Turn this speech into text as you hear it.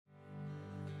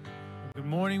Good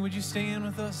morning. Would you stand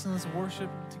with us and let's worship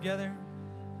together?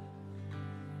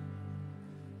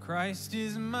 Christ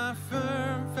is my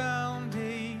firm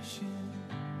foundation,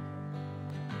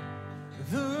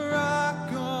 the rock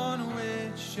on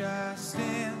which I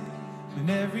stand when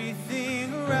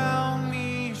everything around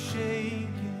me is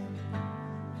shaking.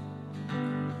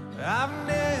 I've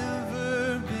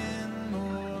never been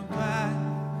more glad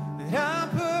that I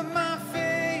put my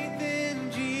faith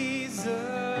in Jesus,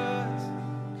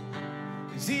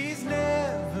 'cause He's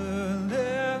never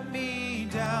let me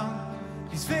down.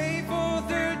 He's faithful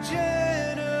through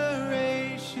generations.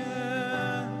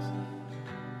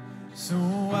 So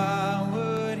why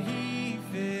would He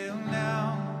fail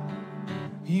now?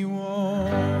 He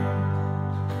won't.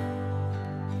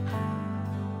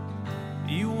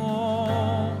 He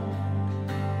won't.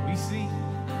 We see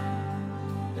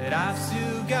that I've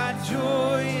still got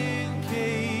joy in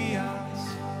chaos.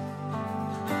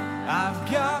 I've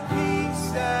got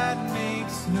peace that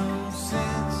makes no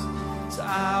sense. So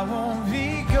I won't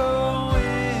be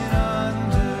going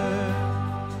under.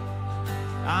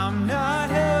 I'm not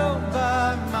held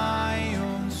by my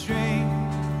own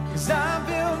strength, 'cause I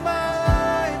built my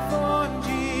life on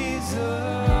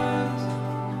Jesus,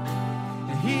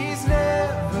 and He's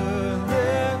never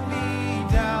let me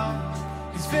down.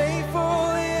 He's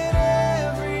faithful in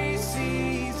every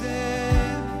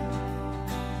season.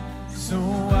 So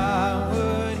why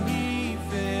would He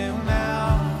fail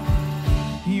now?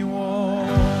 He won't.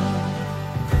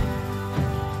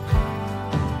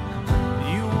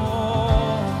 He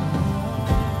won't.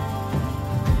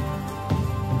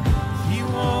 He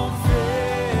won't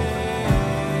fail.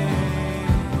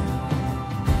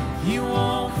 He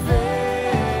won't fail.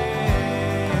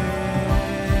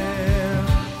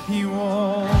 He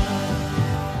won't.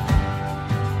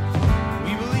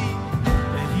 We believe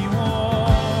that He won't.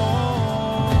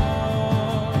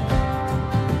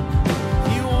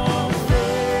 He won't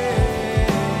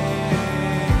fail.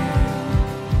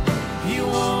 He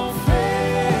won't fail.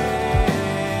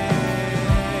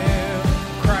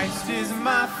 Christ is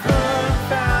my firm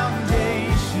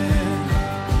foundation,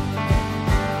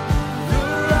 the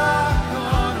rock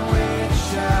on which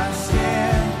I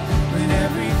stand when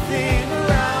everything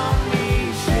around me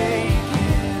is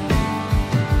shaking.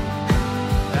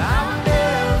 I've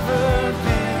never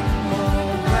been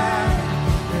more glad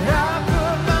that I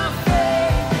put my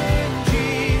faith in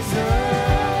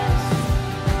Jesus,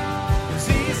 'cause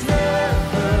He's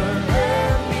never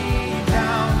let me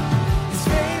down. He's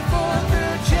faithful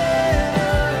through generations.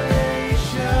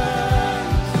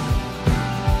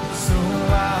 So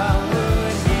why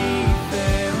would He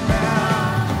fail now?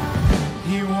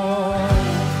 He won't.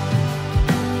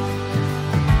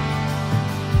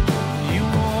 He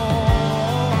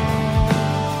won't.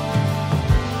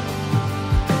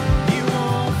 He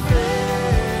won't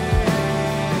fail.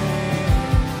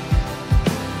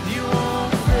 He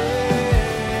won't fail.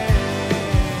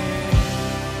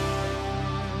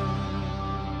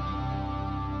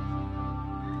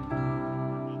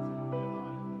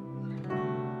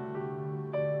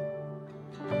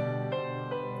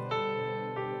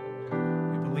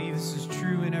 We believe this is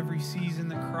true in every season,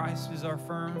 that Christ is our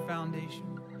firm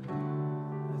foundation.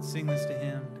 Let's sing this to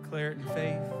Him, declare it in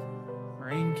faith.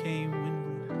 Rain came,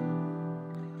 wind blew.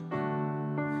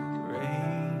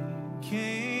 Rain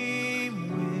came,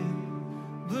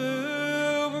 wind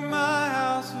blew, but my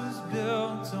house was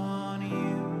built on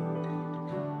You.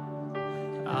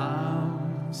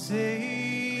 I'm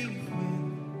safe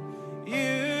with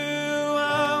You.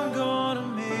 I'm gonna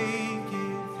make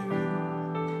it through.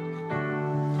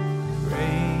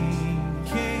 Rain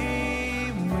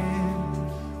came, wind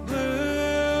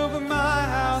blew, but my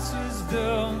house was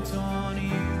built on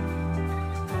You.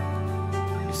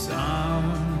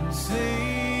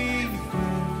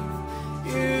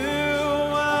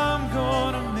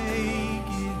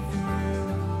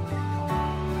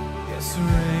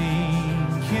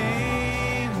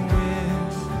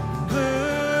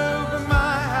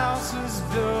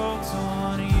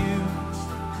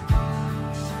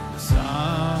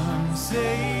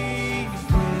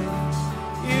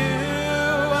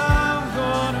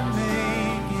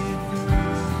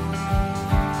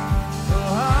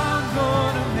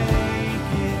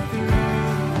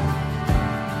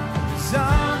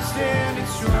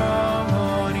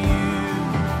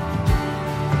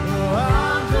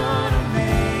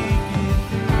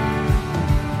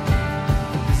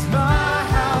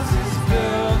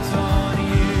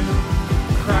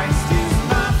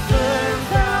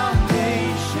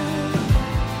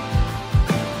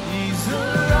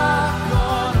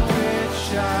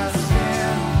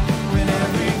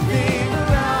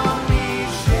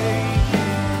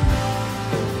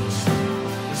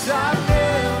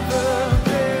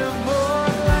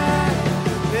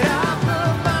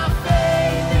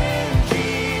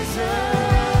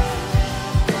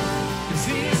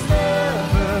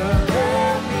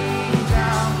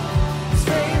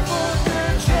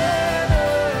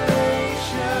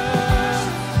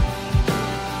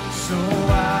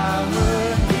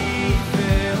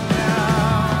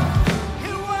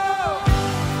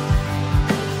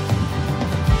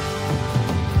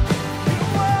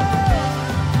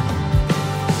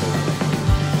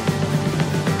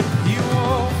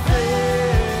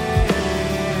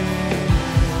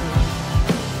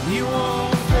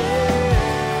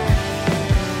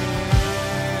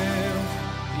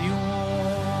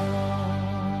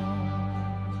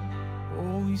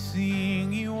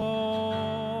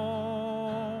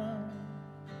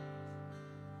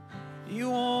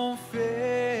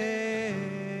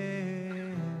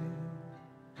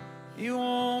 You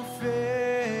won't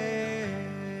fail.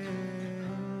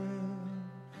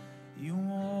 You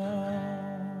won't.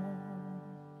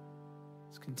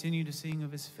 Let's continue to sing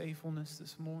of his faithfulness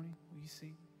this morning. Will you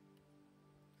sing?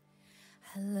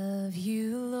 I love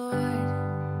you, Lord.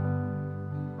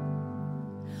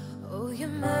 Oh, your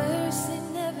mercy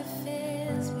never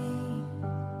fails me.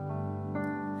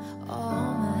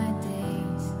 All my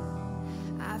days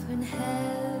I've been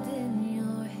held in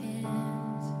your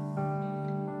hands.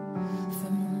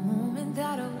 From the moment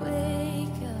that I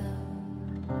wake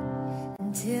up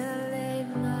until I lay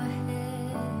my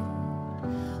head,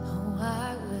 oh,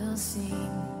 I will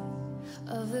sing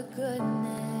of the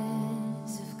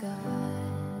goodness of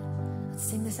God. Let's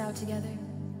sing this out together.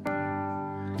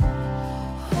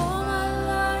 All my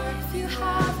life you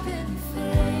have been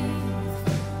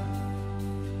faithful.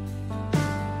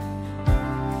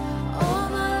 All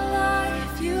my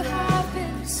life you have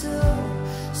been so,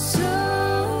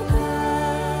 so good.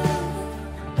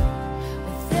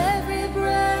 With every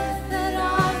breath that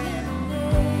I am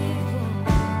able,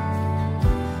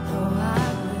 oh,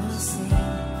 I will sing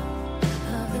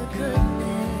of the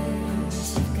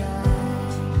goodness of God.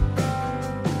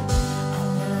 I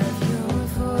love your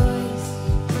voice.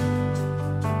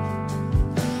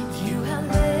 You have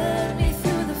led me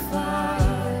through the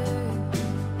fire.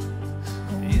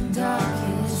 Oh, in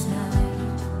darkest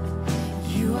night,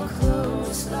 you are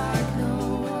close like no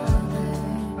other.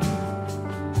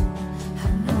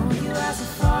 I've known you as a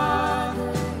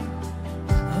father.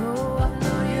 Oh, I've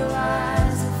known you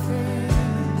as a friend.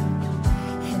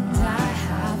 And I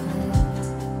have lived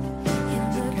in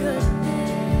the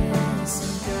goodness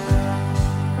of God.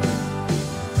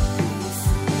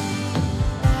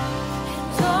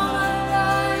 And all my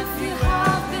life you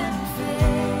have been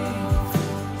faithful.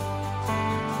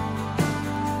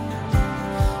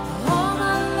 All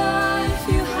my life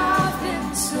you have been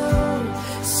so,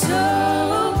 so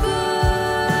good.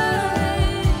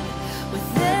 With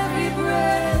every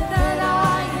breath that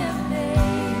I am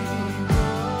able,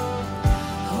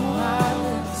 oh, I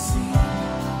will sing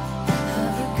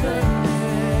of the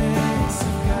goodness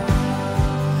of God.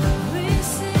 We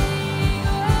sing,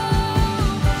 oh,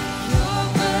 your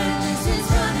goodness is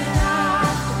running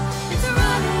after, it's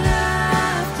running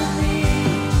after me.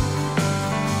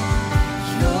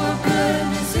 Your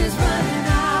goodness is running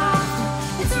after,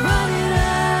 it's running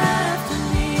after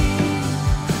me.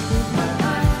 With my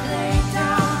life laid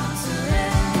down,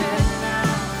 surrendered now,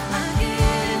 I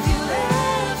give you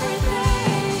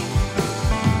everything.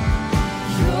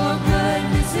 Your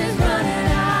goodness is running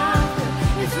after,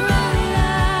 it's running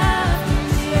after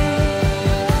me.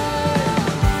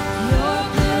 Your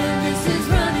goodness is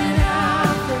running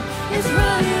after, it's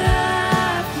running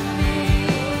after me.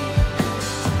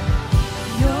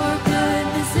 Your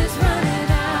goodness is running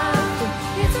after,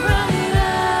 it's running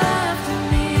after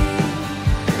me.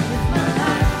 With my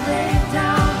life laid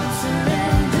down,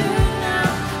 surrendered now,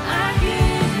 I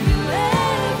give you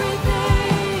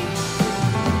everything.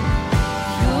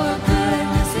 Your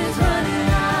goodness is running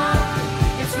after,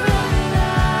 it's running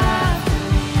after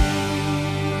me.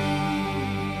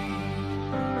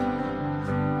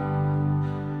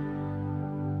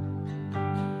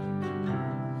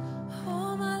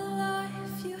 All my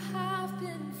life you have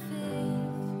been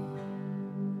faithful.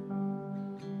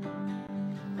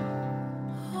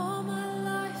 All my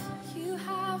life you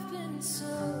have been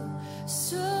so,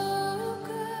 so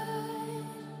good.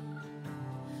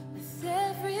 With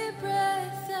every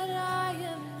breath that I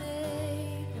am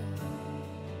able,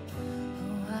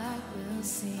 oh, I will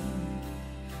sing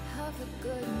of the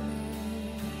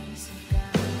goodness of God.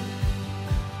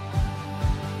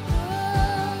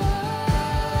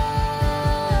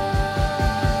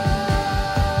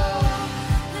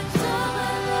 And all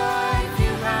my life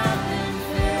you have been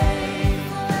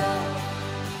faithful.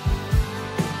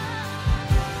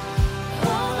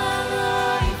 All my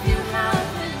life you have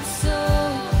been so,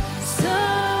 so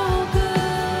good.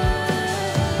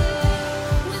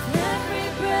 With every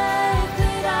breath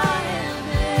that I am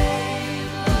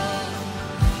able,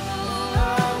 oh, I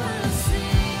will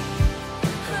sing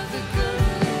of the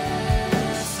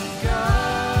goodness of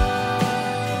God.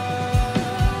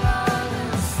 I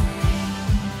will sing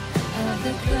of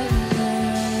the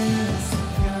goodness of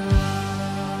God.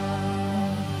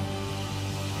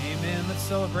 Amen. Let's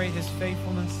celebrate his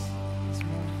faithfulness this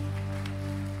morning.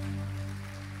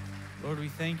 Lord, we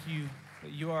thank you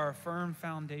that you are a firm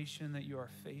foundation, that you are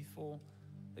faithful,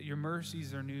 that your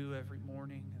mercies are new every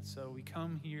morning. And so we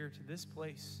come here to this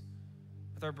place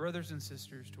with our brothers and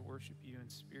sisters to worship you in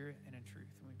spirit and in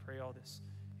truth. And we pray all this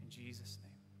in Jesus'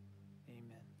 name.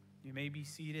 Amen. You may be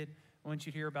seated. I want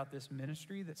you to hear about this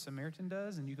ministry that Samaritan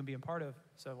does and you can be a part of.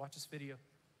 So watch this video.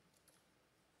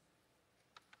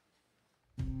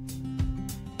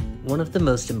 One of the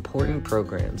most important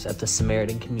programs at the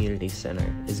Samaritan Community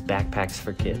Center is Backpacks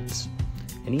for Kids.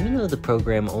 And even though the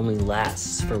program only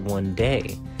lasts for one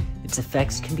day, its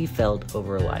effects can be felt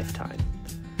over a lifetime.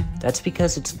 That's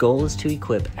because its goal is to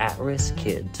equip at-risk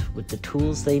kids with the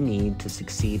tools they need to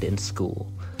succeed in school.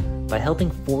 By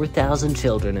helping 4,000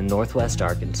 children in Northwest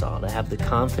Arkansas to have the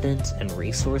confidence and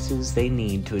resources they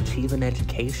need to achieve an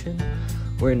education,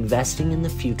 we're investing in the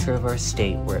future of our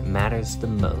state where it matters the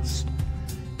most.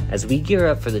 As we gear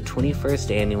up for the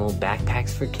 21st annual Backpacks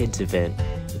for Kids event,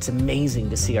 it's amazing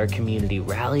to see our community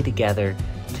rally together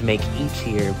to make each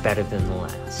year better than the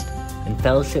last. And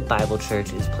Fellowship Bible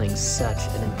Church is playing such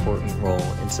an important role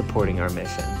in supporting our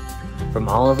mission. From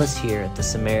all of us here at the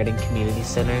Samaritan Community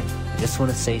Center, I just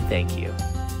want to say thank you.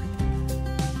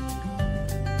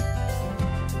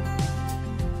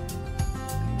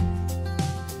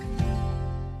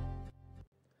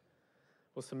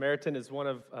 Well, Samaritan is one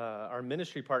of our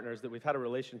ministry partners that we've had a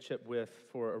relationship with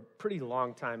for a pretty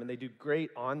long time, and they do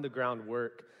great on-the-ground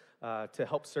work to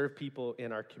help serve people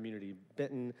in our community,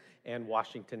 Benton and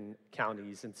Washington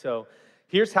counties. And so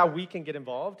here's how we can get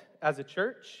involved as a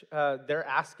church. They're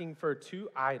asking for 2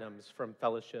 items from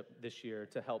Fellowship this year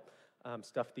to help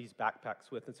stuff these backpacks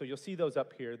with. And so you'll see those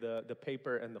up here, the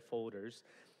paper and the folders.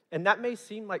 And that may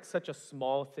seem like such a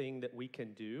small thing that we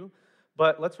can do,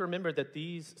 but let's remember that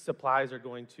these supplies are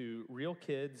going to real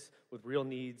kids with real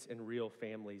needs and real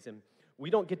families. And we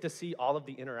don't get to see all of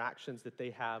the interactions that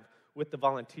they have with the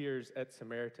volunteers at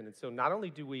Samaritan. And so not only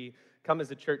do we come as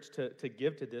a church to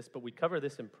give to this, but we cover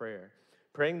this in prayer,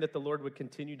 praying that the Lord would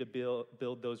continue to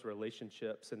build those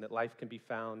relationships and that life can be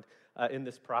found in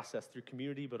this process through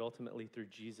community, but ultimately through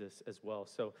Jesus as well.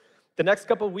 So the next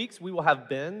couple of weeks, we will have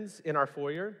bins in our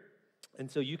foyer. And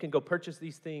so you can go purchase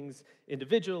these things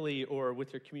individually or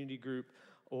with your community group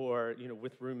or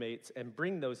with roommates and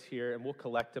bring those here, and we'll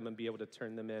collect them and be able to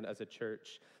turn them in as a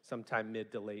church sometime mid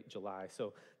to late July.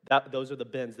 So those are the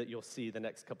bins that you'll see the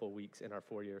next couple of weeks in our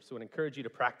foyer. So I encourage you to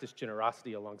practice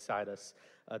generosity alongside us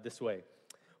this way.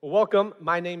 Well, welcome.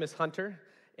 My name is Hunter,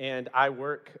 and I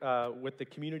work with the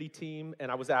community team,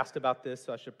 and I was asked about this,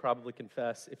 so I should probably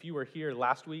confess. If you were here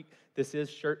last week, this is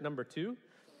shirt number 2.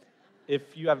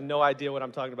 If you have no idea what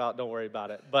I'm talking about, don't worry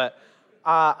about it. But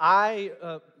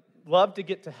I love to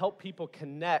get to help people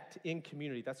connect in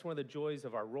community. That's one of the joys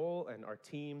of our role and our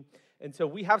team. And so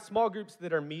we have small groups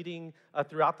that are meeting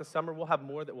throughout the summer. We'll have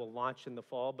more that will launch in the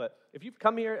fall. But if you've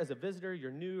come here as a visitor,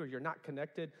 you're new, or you're not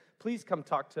connected, please come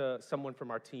talk to someone from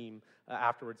our team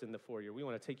afterwards in the foyer. We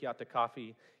want to take you out to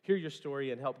coffee, hear your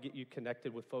story, and help get you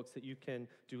connected with folks that you can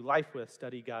do life with,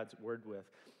 study God's Word with.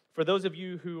 For those of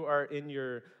you who are in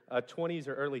your 20s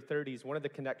or early 30s, one of the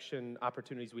connection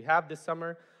opportunities we have this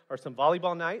summer are some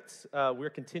volleyball nights. We're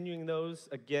continuing those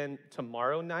again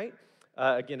tomorrow night.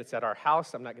 Again, it's at our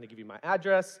house. I'm not going to give you my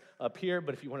address up here,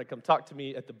 but if you want to come talk to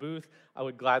me at the booth, I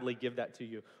would gladly give that to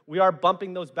you. We are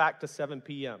bumping those back to 7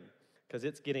 p.m. because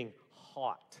it's getting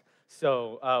hot.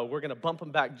 So we're going to bump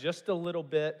them back just a little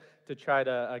bit to try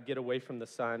to get away from the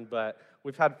sun, but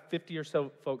we've had 50 or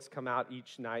so folks come out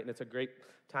each night, and it's a great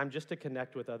time just to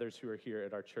connect with others who are here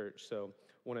at our church. So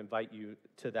I want to invite you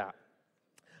to that.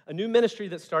 A new ministry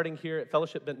that's starting here at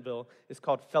Fellowship Bentonville is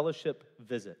called Fellowship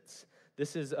Visits.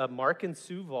 This is Mark and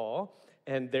Sue Vall,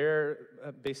 and they're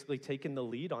basically taking the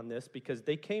lead on this because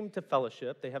they came to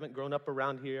Fellowship. They haven't grown up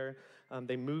around here.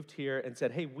 They moved here and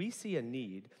said, hey, we see a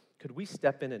need. Could we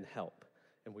step in and help?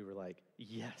 And we were like,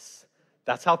 yes.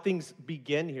 That's how things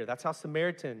begin here. That's how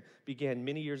Samaritan began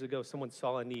many years ago. Someone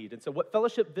saw a need. And so what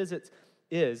Fellowship Visits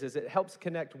is it helps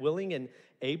connect willing and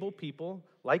able people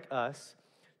like us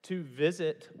to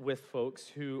visit with folks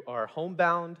who are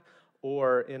homebound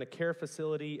or in a care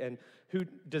facility and who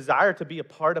desire to be a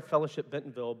part of Fellowship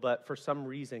Bentonville, but for some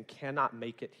reason cannot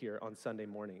make it here on Sunday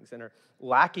mornings and are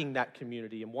lacking that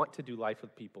community and want to do life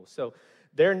with people. So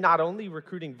they're not only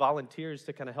recruiting volunteers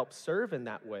to kind of help serve in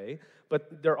that way,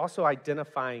 but they're also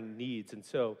identifying needs. And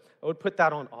so I would put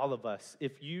that on all of us.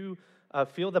 If you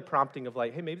feel the prompting of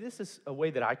like, hey, maybe this is a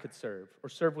way that I could serve or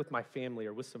serve with my family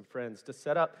or with some friends, to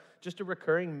set up just a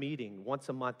recurring meeting once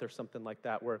a month or something like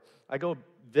that where I go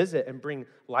visit and bring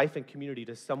life and community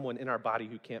to someone in our body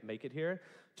who can't make it here.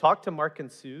 Talk to Mark and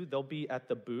Sue. They'll be at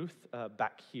the booth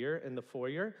back here in the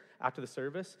foyer after the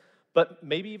service. But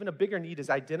maybe even a bigger need is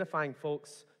identifying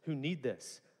folks who need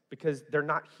this because they're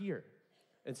not here.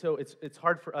 And so it's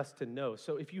hard for us to know.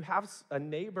 So if you have a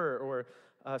neighbor or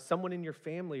someone in your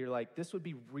family, you're like, this would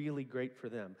be really great for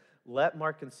them. let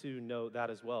Mark and Sue know that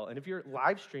as well. And if you're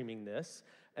live streaming this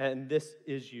and this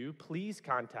is you, please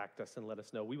contact us and let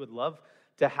us know. We would love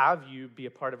to have you be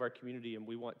a part of our community, and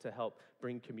we want to help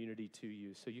bring community to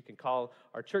you. So you can call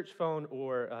our church phone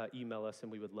or email us,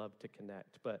 and we would love to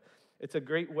connect. But it's a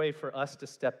great way for us to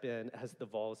step in as the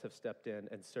Vols have stepped in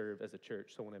and serve as a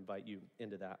church. So I want to invite you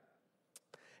into that.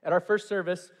 At our first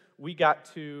service, we got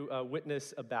to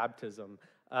witness a baptism.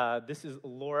 This is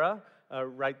Laura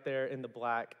right there in the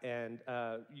black, and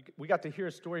we got to hear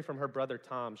a story from her brother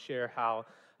Tom share how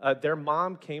their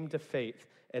mom came to faith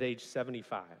at age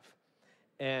 75.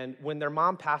 And when their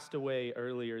mom passed away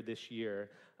earlier this year,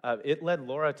 it led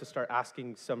Laura to start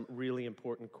asking some really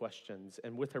important questions.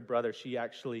 And with her brother, she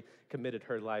actually committed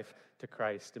her life to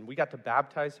Christ. And we got to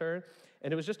baptize her.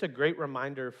 And it was just a great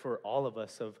reminder for all of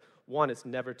us of, one, it's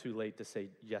never too late to say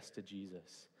yes to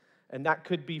Jesus. And that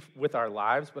could be with our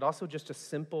lives, but also just a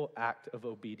simple act of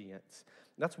obedience.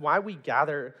 And that's why we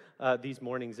gather these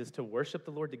mornings, is to worship the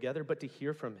Lord together, but to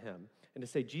hear from him. And to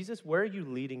say, Jesus, where are you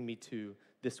leading me to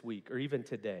this week or even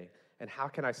today? And how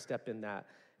can I step in that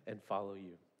and follow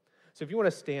you? So if you want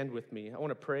to stand with me, I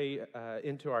want to pray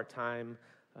into our time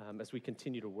as we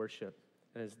continue to worship.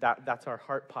 And as that's our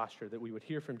heart posture, that we would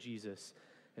hear from Jesus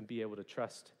and be able to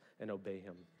trust and obey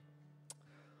him.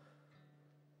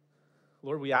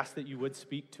 Lord, we ask that you would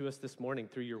speak to us this morning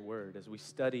through your word as we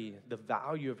study the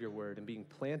value of your word and being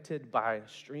planted by a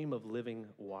stream of living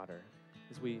water.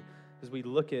 As we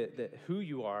look at who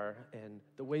you are and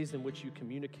the ways in which you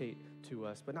communicate to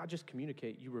us, but not just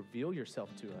communicate, you reveal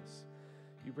yourself to us.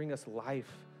 You bring us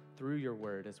life through your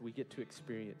word as we get to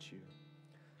experience you.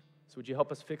 So would you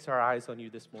help us fix our eyes on you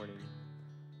this morning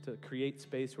to create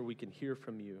space where we can hear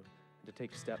from you and to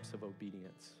take steps of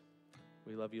obedience.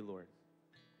 We love you, Lord.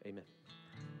 Amen.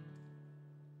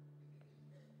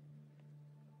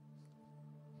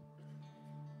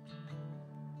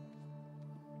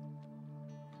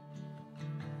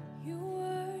 You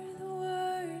were the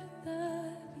Word at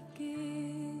the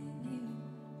beginning,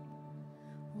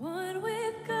 one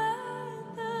with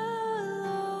God the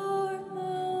Lord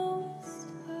Most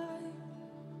High.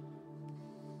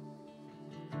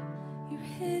 Your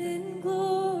hidden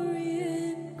glory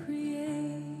in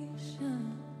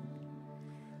creation,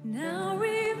 now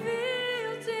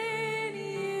revealed in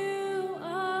you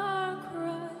are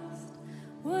Christ.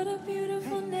 What a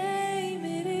beautiful name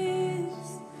it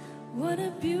is. What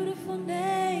a beautiful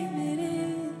name it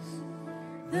is,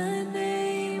 the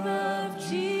name of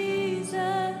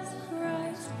Jesus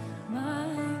Christ,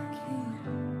 my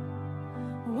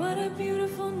King. What a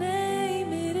beautiful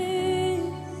name it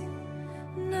is,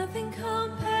 nothing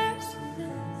compares to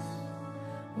this.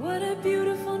 What a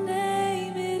beautiful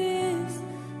name it is,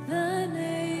 the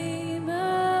name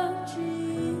of Jesus.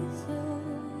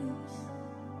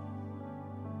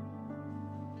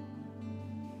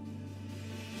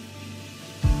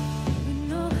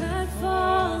 When all had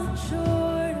fallen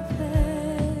short of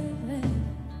heaven,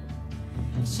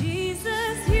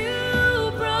 Jesus,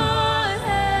 you brought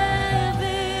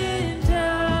heaven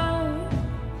down.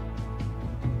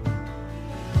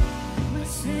 My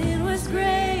sin was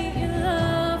great, your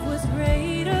love was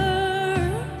greater.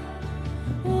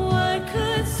 What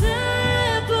could separate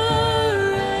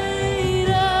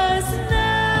us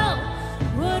now?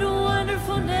 What a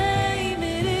wonderful name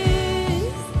it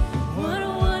is. What a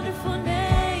wonderful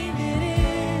name it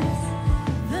is.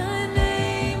 The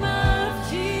name of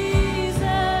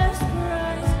Jesus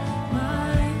Christ,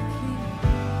 my King.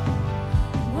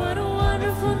 What a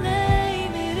wonderful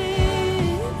name it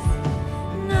is.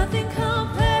 Nothing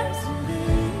compares to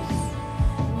this.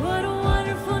 What a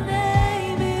wonderful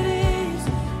name it is.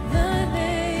 The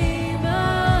name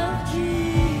of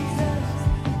Jesus.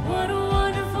 What a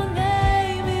wonderful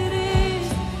name it is.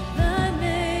 The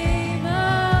name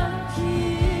of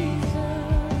Jesus.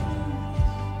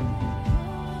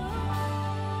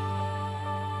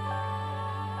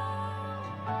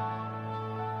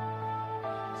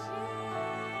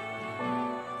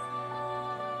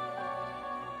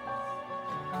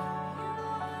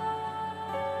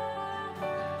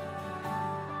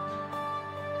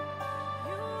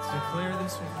 Let's declare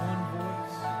this with one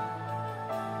voice.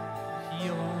 He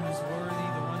alone is worthy,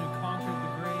 the one who conquered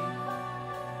the grave.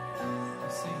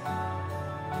 Let's sing.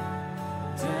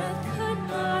 Death could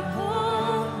not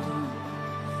hold you.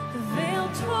 The veil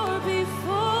tore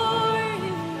before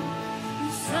you. You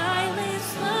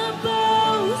silenced the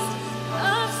boast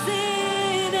of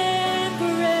sin and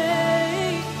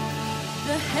grave.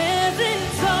 The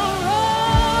heavens are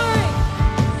roaring,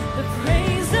 the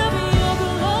praise of your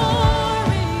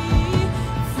glory.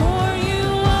 For you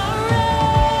are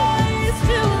raised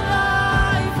to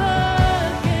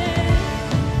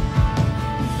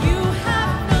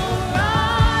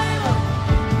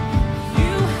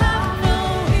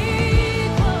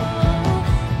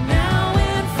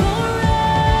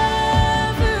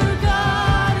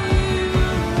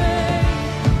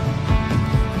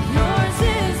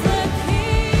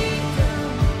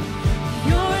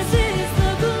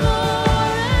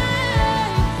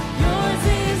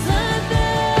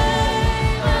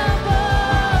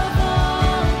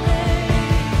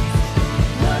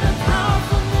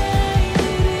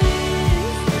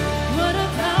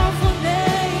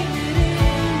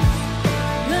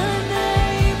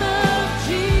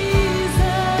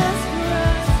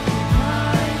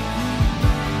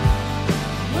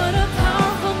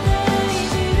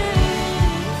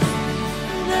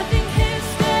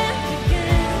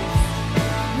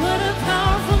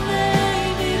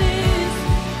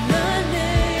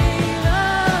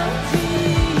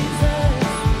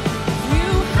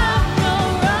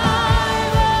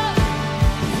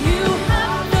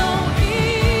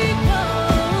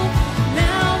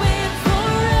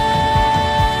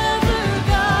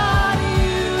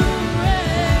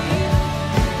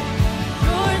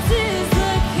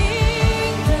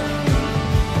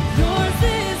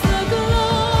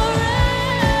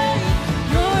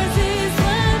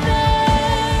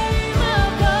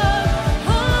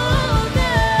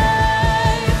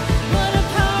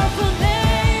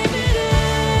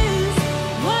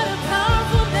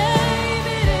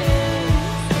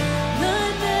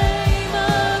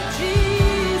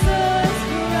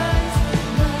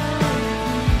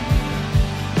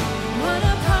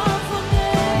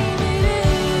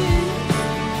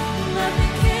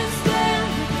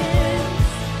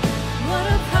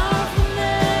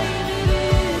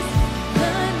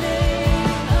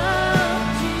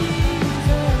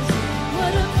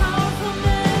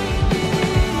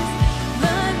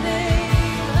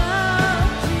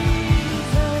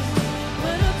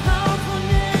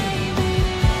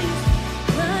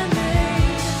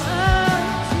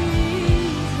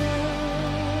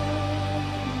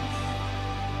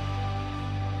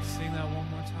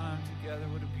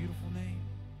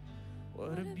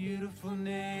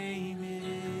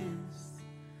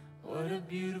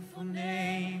beautiful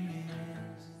name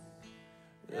is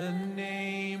the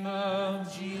name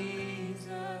of Jesus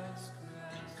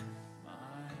Christ, my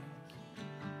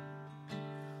King.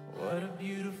 What a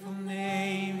beautiful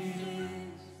name it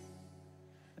is,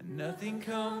 and nothing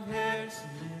compares to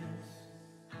this.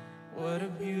 What a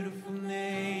beautiful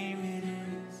name it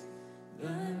is,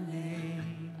 the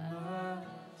name of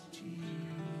Jesus.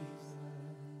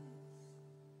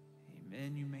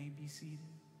 Amen. You may be seated.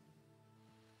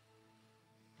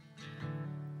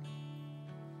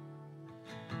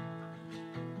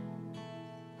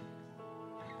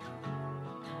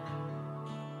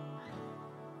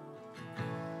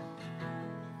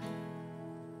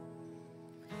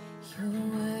 Your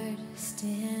word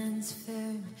stands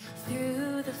firm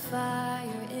through the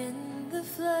fire, in the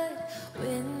flood,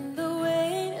 when the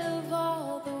weight of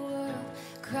all the world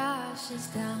crashes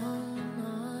down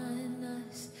on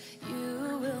us.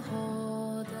 You will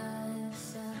hold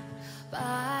us up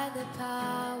by the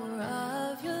power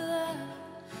of your love.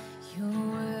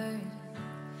 Your word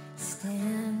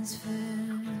stands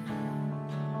firm.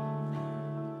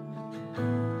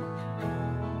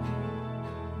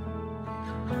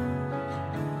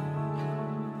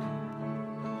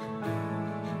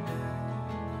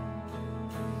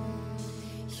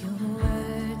 Your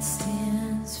word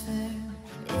stands firm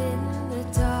in the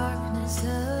darkness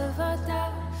of our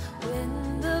doubt. When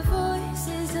the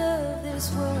voices of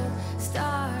this world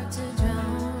start to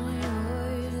drown your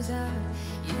words out,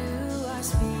 you are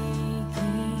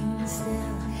speaking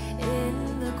still.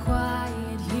 In the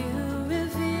quiet you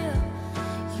reveal.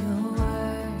 Your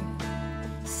word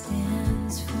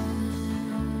stands firm.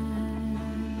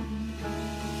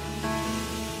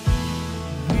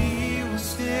 We will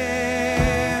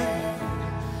stand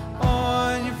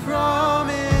on your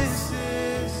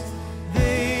promises.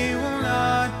 They will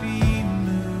not be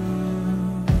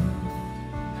moved.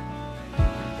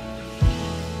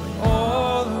 When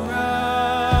all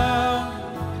around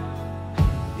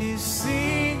is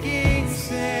sinking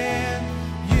sand,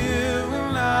 you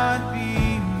will not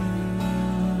be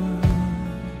moved.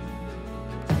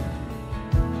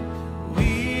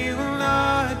 We will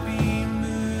not be moved.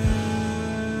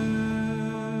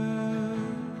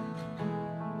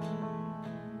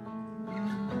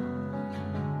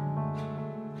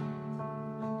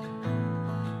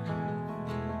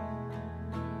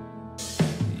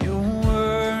 Your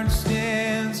word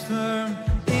stands firm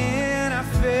in our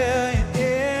failure,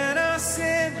 in our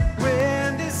sin.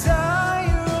 When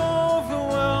desire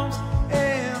overwhelms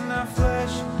and our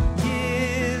flesh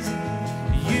gives in,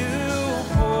 you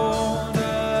hold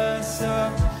us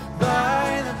up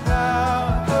by the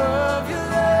power of your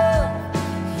love.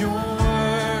 Your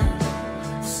word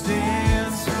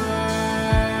stands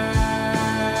firm.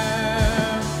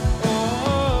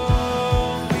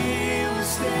 Oh, we will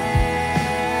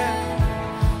stand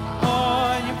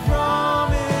on your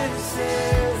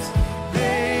promises.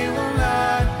 They will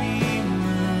not be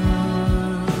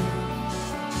moved.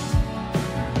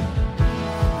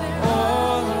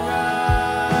 All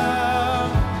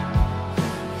around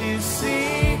is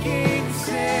sinking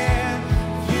sand.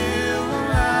 You will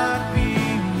not be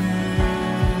moved.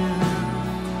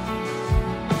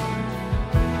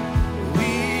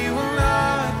 We will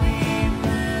not be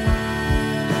moved.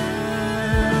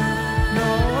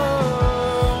 No,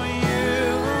 you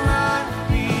will not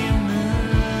be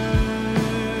moved.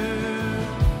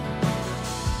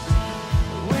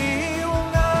 We will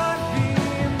not be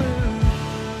moved.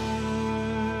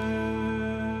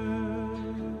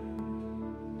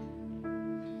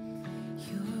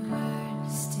 Your word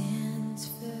stands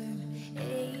firm,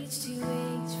 age to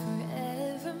age,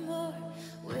 forevermore.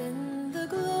 When the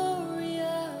glory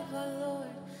of our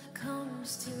Lord comes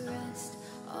to rest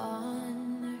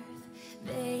on earth,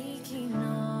 making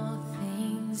all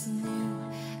things new,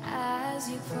 as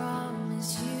you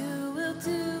promised you will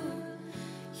do.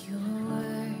 Your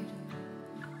word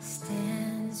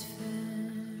stands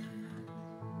firm.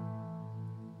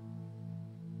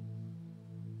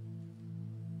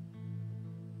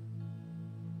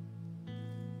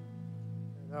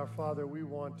 And our Father, we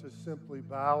want to simply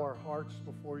bow our hearts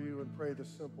before you and pray the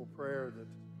simple prayer that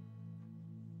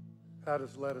Pat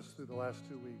has led us through the last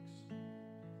 2 weeks.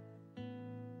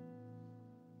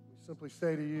 We simply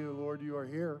say to you, Lord, you are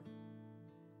here.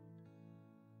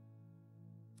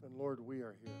 And Lord, we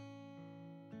are here.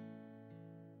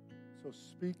 So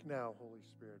speak now, Holy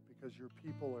Spirit, because your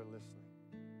people are listening.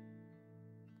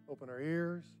 Open our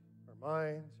ears, our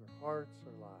minds, our hearts,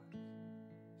 our lives.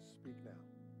 Speak now.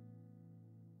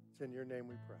 It's in your name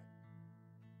we pray.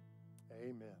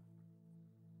 Amen.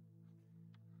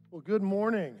 Well, good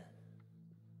morning.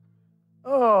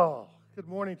 Oh, Good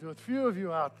morning to a few of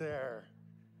you out there.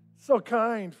 So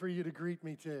kind for you to greet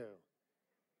me too.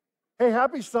 Hey,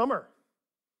 happy summer.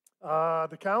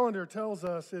 The calendar tells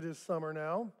us it is summer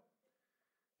now.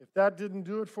 If that didn't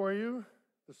do it for you,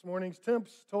 this morning's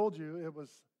temps told you it was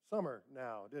summer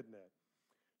now, didn't it?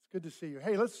 It's good to see you.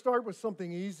 Hey, let's start with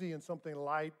something easy and something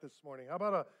light this morning. How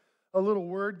about a little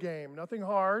word game? Nothing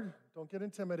hard. Don't get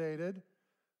intimidated.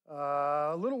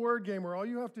 A little word game where all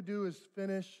you have to do is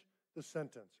finish the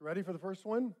sentence. Ready for the first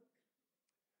one?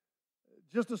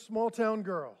 Just a small town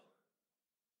girl.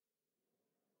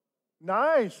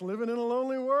 Nice, living in a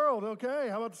lonely world. Okay,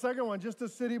 how about the second one? Just a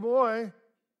city boy.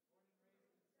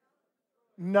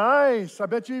 Nice. I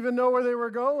bet you even know where they were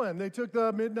going. They took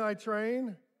the midnight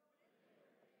train.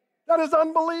 That is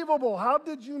unbelievable. How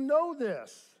did you know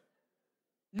this?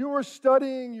 You were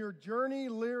studying your Journey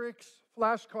lyrics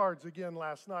flashcards again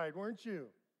last night, weren't you?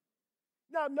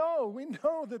 Now, no, we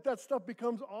know that stuff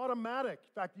becomes automatic.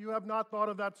 In fact, you have not thought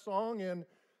of that song in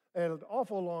an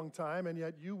awful long time, and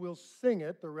yet you will sing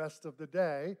it the rest of the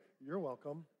day. You're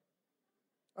welcome.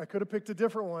 I could have picked a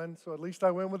different one, so at least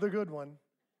I went with a good one.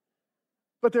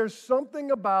 But there's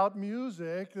something about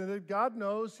music that God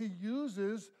knows He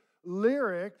uses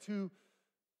lyric to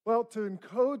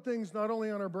encode things not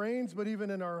only on our brains, but even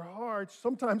in our hearts,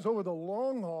 sometimes over the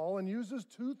long haul, and uses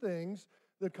two things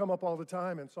that come up all the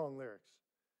time in song lyrics.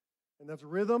 And that's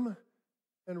rhythm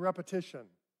and repetition.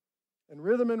 And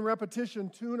rhythm and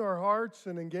repetition tune our hearts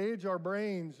and engage our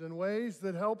brains in ways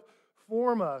that help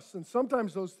form us. And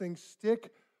sometimes those things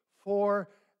stick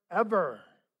forever.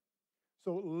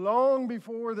 So long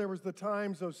before there was the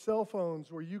times of cell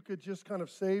phones where you could just kind of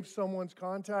save someone's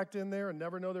contact in there and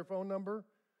never know their phone number.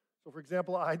 So for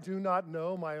example, I do not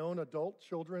know my own adult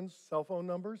children's cell phone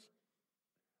numbers.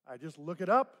 I just look it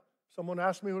up. Someone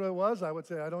asked me what it was, I would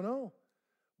say, I don't know.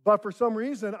 But for some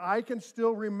reason, I can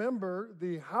still remember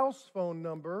the house phone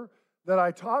number that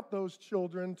I taught those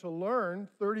children to learn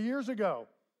 30 years ago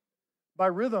by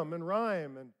rhythm and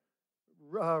rhyme and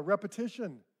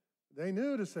repetition. They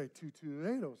knew to say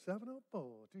 228-0704.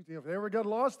 If they ever got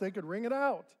lost, they could ring it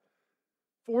out.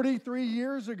 43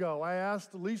 years ago, I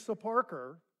asked Lisa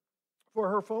Parker for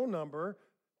her phone number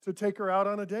to take her out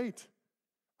on a date.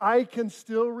 I can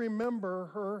still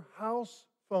remember her house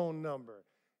phone number.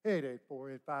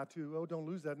 884-8520. Don't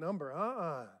lose that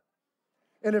number.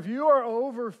 And if you are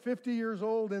over 50 years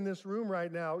old in this room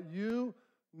right now, you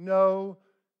know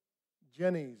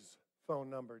Jenny's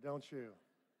phone number, don't you?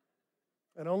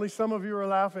 And only some of you are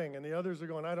laughing, and the others are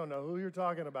going, I don't know who you're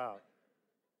talking about.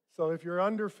 So if you're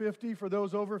under 50, for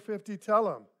those over 50, tell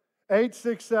them.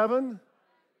 867.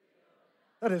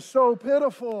 That is so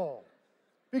pitiful.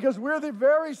 Because we're the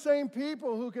very same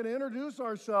people who can introduce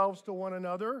ourselves to one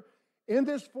another in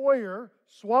this foyer,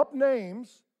 swap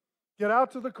names, get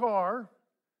out to the car,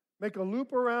 make a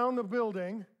loop around the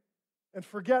building, and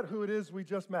forget who it is we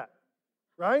just met.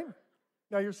 Right?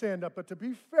 Now you're saying that, but to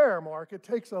be fair, Mark, it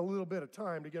takes a little bit of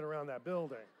time to get around that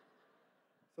building.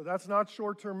 So that's not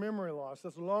short-term memory loss.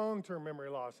 That's long-term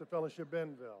memory loss at Fellowship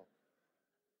Bentonville.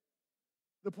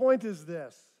 The point is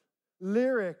this.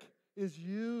 Lyric is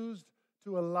used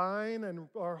to align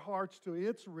our hearts to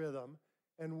its rhythm.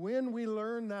 And when we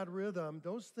learn that rhythm,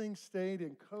 those things stayed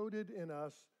encoded in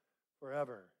us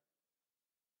forever.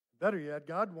 Better yet,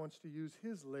 God wants to use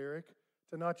His lyric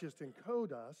to not just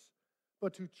encode us,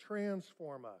 but to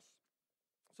transform us.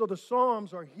 So the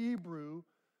Psalms are Hebrew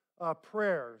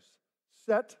prayers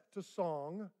set to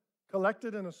song,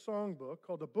 collected in a songbook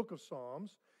called the Book of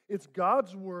Psalms. It's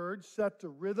God's word set to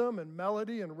rhythm and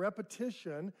melody and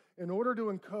repetition in order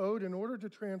to encode, in order to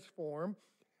transform.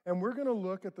 And we're going to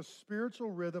look at the spiritual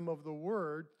rhythm of the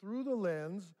word through the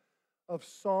lens of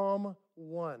Psalm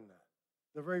 1,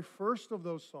 the very first of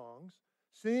those songs,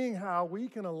 seeing how we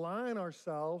can align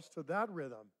ourselves to that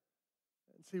rhythm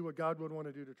and see what God would want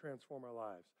to do to transform our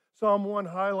lives. Psalm 1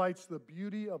 highlights the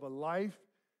beauty of a life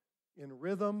in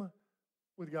rhythm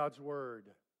with God's word.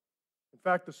 In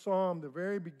fact, the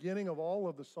very beginning of all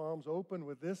of the Psalms open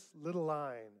with this little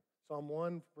line. Psalm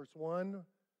 1, verse 1,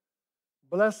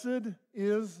 blessed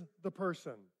is the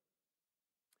person.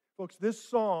 Folks, this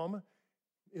psalm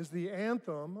is the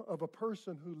anthem of a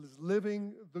person who is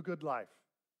living the good life.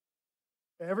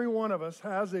 Every one of us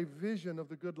has a vision of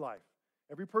the good life.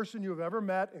 Every person you have ever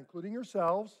met, including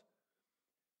yourselves,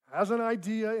 has an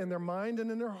idea in their mind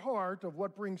and in their heart of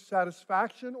what brings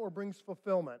satisfaction or brings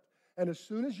fulfillment. And as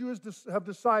soon as you have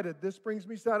decided, this brings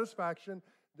me satisfaction,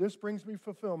 this brings me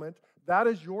fulfillment, that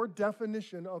is your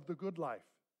definition of the good life.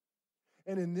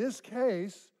 And in this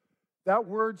case,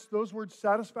 those words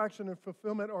satisfaction and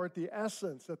fulfillment are at the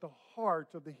essence, at the heart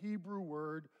of the Hebrew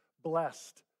word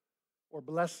blessed. or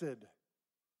blessed.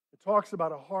 It talks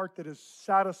about a heart that is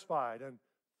satisfied and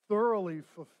thoroughly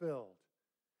fulfilled.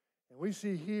 And we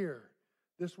see here,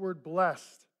 this word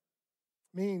blessed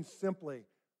means simply,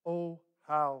 oh,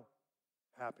 how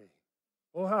happy.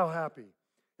 Oh, how happy.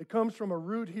 It comes from a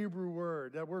root Hebrew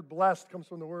word. That word blessed comes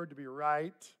from the word to be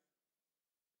right,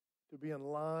 to be in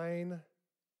line,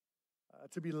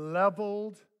 to be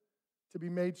leveled, to be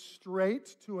made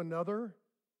straight to another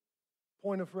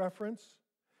point of reference.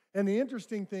 And the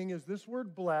interesting thing is this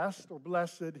word blessed or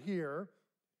blessed here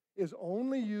is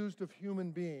only used of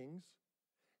human beings,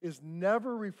 is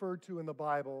never referred to in the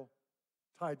Bible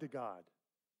tied to God.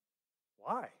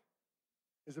 Why?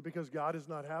 Is it because God is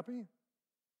not happy?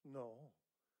 No.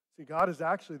 See, God is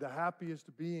actually the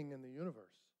happiest being in the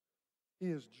universe. He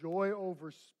is joy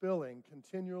overspilling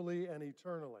continually and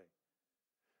eternally.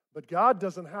 But God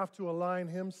doesn't have to align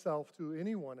himself to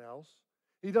anyone else.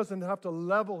 He doesn't have to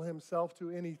level himself to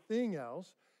anything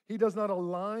else. He does not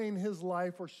align his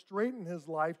life or straighten his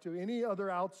life to any other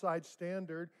outside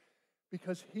standard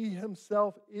because he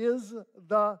himself is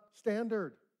the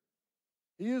standard.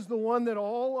 He is the one that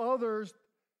all others,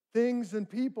 things and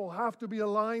people have to be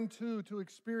aligned to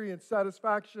experience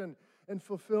satisfaction and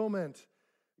fulfillment.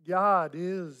 God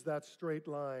is that straight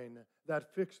line,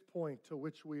 that fixed point to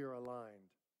which we are aligned.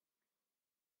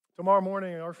 Tomorrow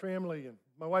morning, our family and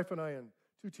my wife and I and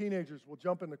 2 teenagers will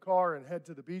jump in the car and head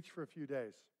to the beach for a few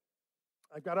days.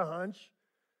 I've got a hunch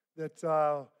that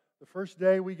the first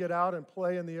day we get out and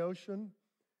play in the ocean,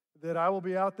 that I will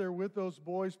be out there with those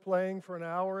boys playing for an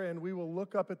hour, and we will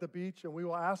look up at the beach and we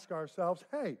will ask ourselves,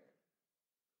 hey,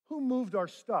 who moved our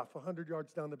stuff 100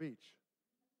 yards down the beach?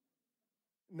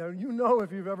 Now, you know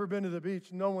if you've ever been to the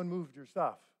beach, no one moved your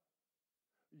stuff.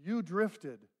 You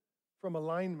drifted from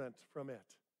alignment from it.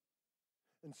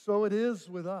 And so it is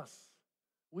with us.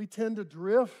 We tend to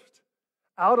drift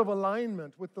out of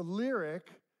alignment with the lyric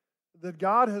that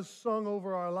God has sung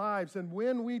over our lives. And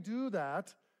when we do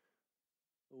that,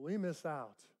 we miss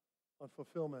out on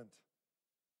fulfillment,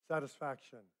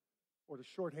 satisfaction, or to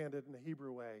shorthand it in the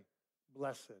Hebrew way,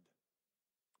 blessed.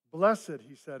 Blessed,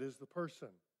 he said, is the person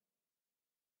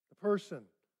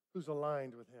who's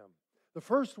aligned with him. The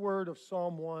first word of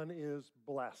Psalm 1 is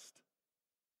blessed.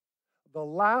 The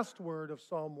last word of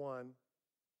Psalm 1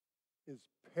 is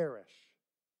perish.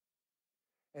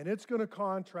 And it's going to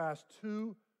contrast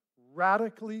 2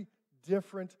 radically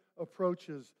different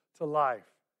approaches to life.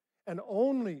 And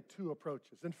only 2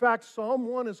 approaches. In fact, Psalm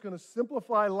 1 is going to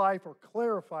simplify life or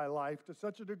clarify life to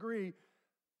such a degree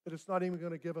that it's not even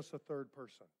going to give us a third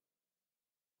person.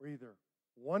 We're either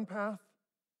one path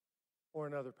or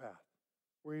another path.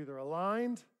 We're either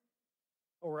aligned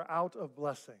or we're out of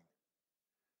blessing.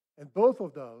 And both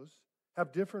of those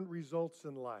have different results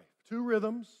in life. 2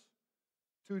 rhythms,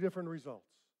 2 different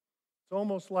results. It's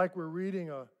almost like we're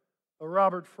reading a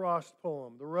Robert Frost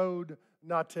poem, The Road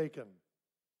Not Taken.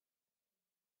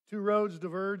 2 roads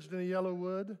diverged in a yellow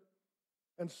wood,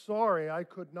 and sorry I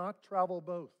could not travel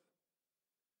both.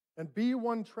 And be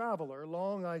one traveler,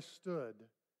 long I stood,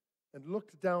 and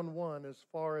looked down one as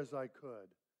far as I could,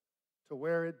 to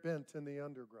where it bent in the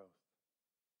undergrowth.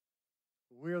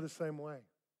 We are the same way.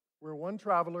 We're one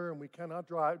traveler, and we cannot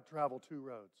travel 2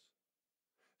 roads.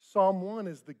 Psalm 1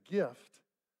 is the gift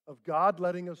of God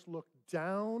letting us look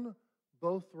down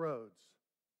both roads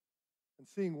and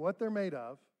seeing what they're made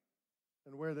of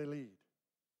and where they lead.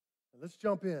 And let's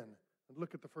jump in and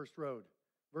look at the first road.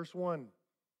 Verse 1,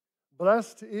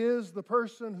 blessed is the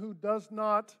person who does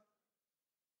not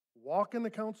walk in the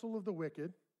counsel of the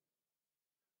wicked,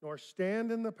 nor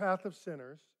stand in the path of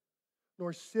sinners,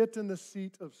 nor sit in the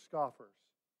seat of scoffers.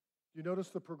 Do you notice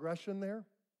the progression there?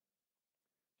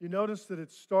 You notice that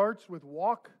it starts with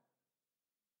walk,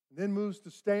 and then moves to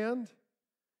stand,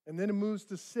 and then it moves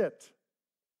to sit.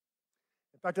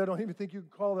 In fact, I don't even think you can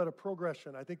call that a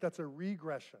progression. I think that's a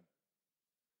regression.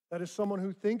 That is someone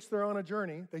who thinks they're on a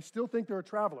journey. They still think they're a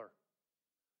traveler.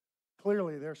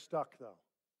 Clearly, they're stuck, though.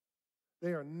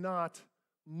 They are not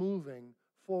moving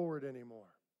forward anymore.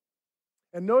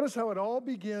 And notice how it all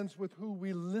begins with who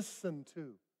we listen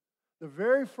to. The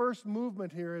very first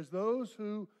movement here is those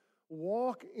who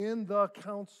walk in the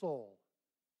counsel.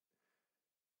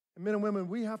 And men and women,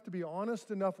 we have to be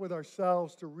honest enough with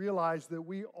ourselves to realize that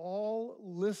we all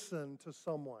listen to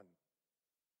someone.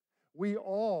 We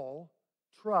all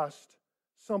trust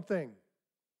something.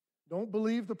 Don't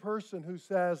believe the person who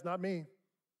says, not me.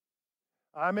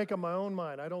 I make up my own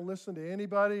mind. I don't listen to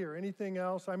anybody or anything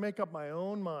else. I make up my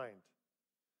own mind.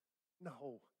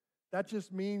 No, that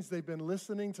just means they've been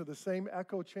listening to the same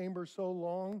echo chamber so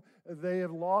long, they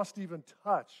have lost even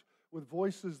touch with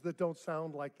voices that don't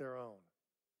sound like their own.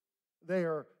 They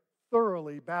are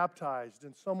thoroughly baptized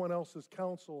in someone else's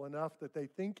counsel enough that they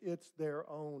think it's their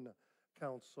own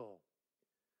counsel.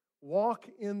 Walk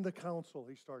in the counsel,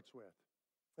 he starts with.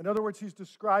 In other words, he's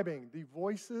describing the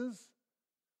voices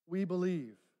we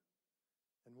believe.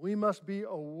 And we must be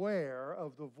aware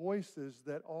of the voices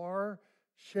that are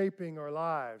shaping our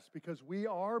lives, because we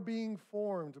are being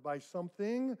formed by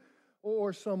something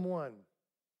or someone.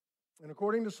 And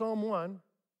according to Psalm 1,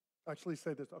 actually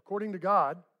say this, according to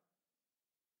God,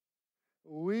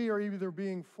 we are either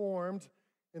being formed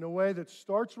in a way that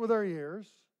starts with our ears,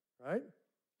 right?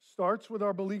 Starts with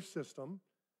our belief system,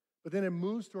 but then it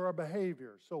moves to our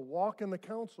behavior. So walk in the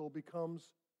counsel becomes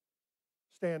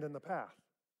stand in the path.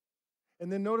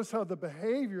 And then notice how the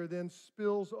behavior then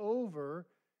spills over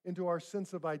into our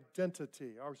sense of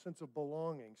identity, our sense of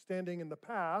belonging. Standing in the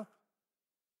path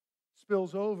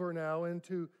spills over now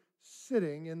into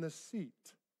sitting in the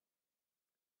seat.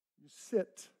 You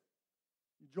sit.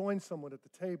 You join someone at the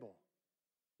table.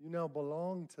 You now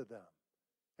belong to them.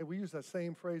 Hey, we use that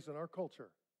same phrase in our culture.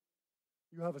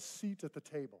 You have a seat at the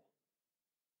table.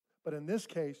 But in this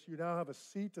case, you now have a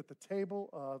seat at the table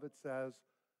of, it says,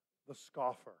 the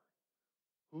scoffer.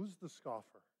 Who's the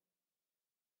scoffer?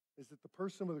 Is it the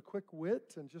person with a quick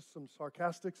wit and just some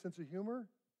sarcastic sense of humor?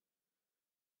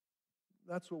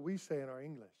 That's what we say in our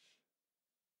English.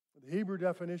 The Hebrew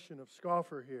definition of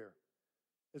scoffer here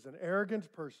is an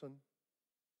arrogant person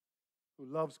who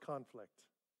loves conflict.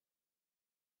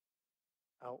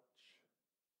 Ouch.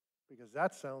 Because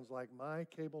that sounds like my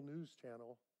cable news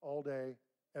channel all day,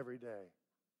 every day.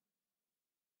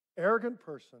 Arrogant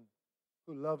person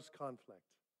who loves conflict.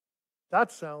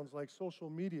 That sounds like social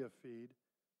media feed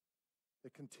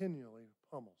that continually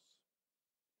pummels.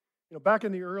 You know, back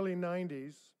in the early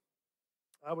 90s,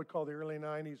 I would call the early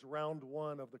 90s round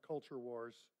one of the culture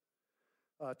wars.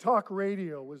 Talk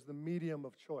radio was the medium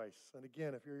of choice. And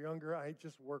again, if you're younger,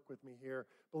 just work with me here.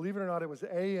 Believe it or not, it was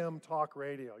AM talk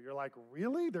radio. You're like,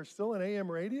 really? There's still an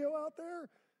AM radio out there?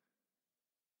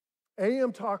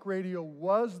 AM talk radio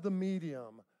was the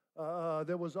medium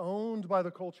that was owned by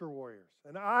the culture warriors.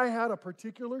 And I had a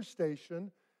particular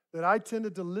station that I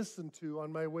tended to listen to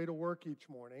on my way to work each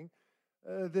morning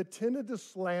that tended to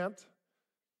slant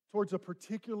towards a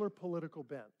particular political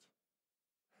bent.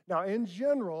 Now, in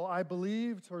general, I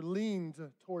believed or leaned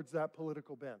towards that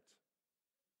political bent.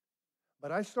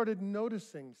 But I started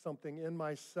noticing something in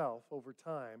myself over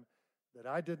time that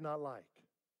I did not like.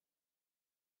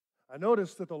 I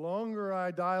noticed that the longer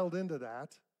I dialed into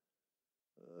that,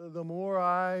 the more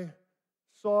I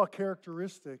saw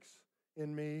characteristics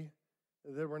in me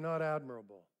that were not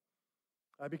admirable.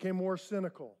 I became more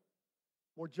cynical,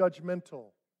 more judgmental,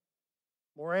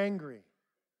 more angry,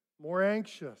 more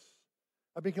anxious.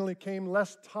 I became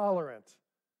less tolerant,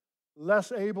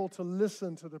 less able to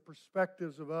listen to the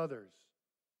perspectives of others.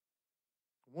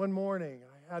 One morning,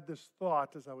 I had this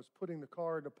thought as I was putting the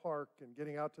car in the park and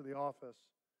getting out to the office,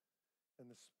 and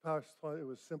it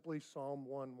was simply Psalm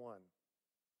 1:1.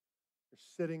 You're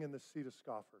sitting in the seat of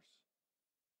scoffers,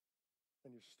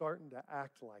 and you're starting to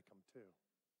act like them too.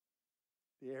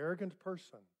 The arrogant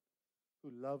person who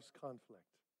loves conflict.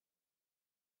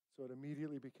 So it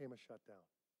immediately became a shutdown.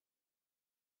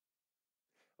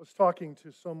 I was talking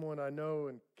to someone I know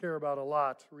and care about a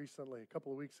lot recently, a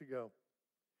couple of weeks ago.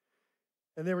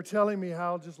 And they were telling me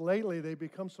how just lately they've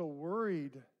become so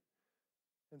worried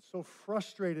and so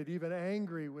frustrated, even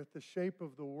angry with the shape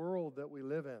of the world that we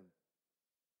live in.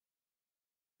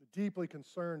 They're deeply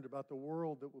concerned about the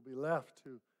world that will be left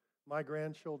to my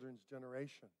grandchildren's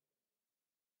generation.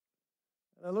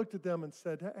 And I looked at them and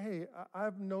said, hey,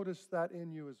 I've noticed that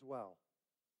in you as well.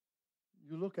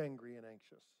 You look angry and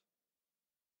anxious.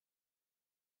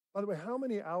 By the way, how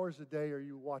many hours a day are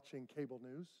you watching cable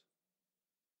news?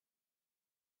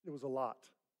 It was a lot.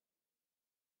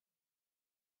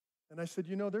 And I said,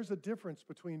 you know, there's a difference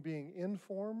between being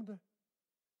informed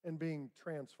and being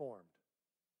transformed.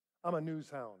 I'm a news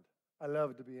hound. I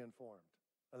love to be informed.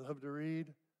 I love to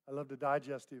read. I love to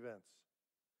digest events.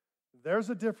 There's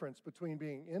a difference between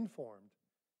being informed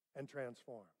and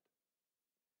transformed.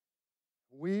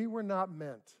 We were not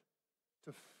meant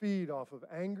to feed off of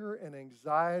anger and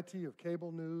anxiety of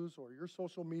cable news or your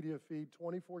social media feed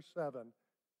 24/7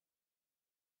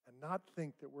 and not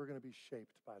think that we're going to be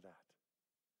shaped by that.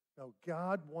 No,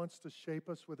 God wants to shape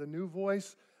us with a new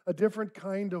voice, a different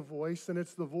kind of voice, and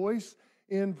it's the voice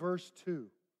in verse 2,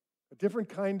 a different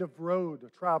kind of road, a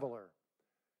traveler.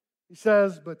 He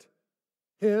says, but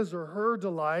his or her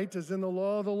delight is in the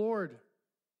law of the Lord.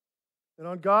 And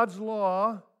on God's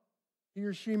law, he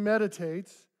or she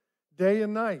meditates day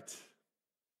and night.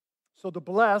 So the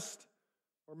blessed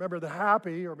Or remember, the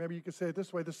happy, or maybe you could say it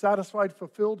this way, the satisfied,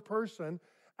 fulfilled person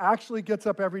actually gets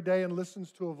up every day and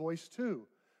listens to a voice too.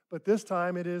 But this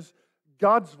time it is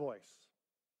God's voice.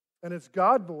 And it's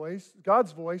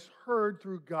God's voice heard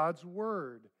through God's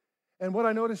word. And what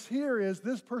I notice here is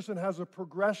this person has a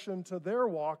progression to their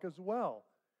walk as well.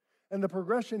 And the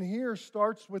progression here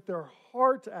starts with their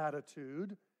heart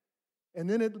attitude, and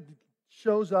then it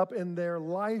shows up in their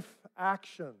life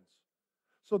actions.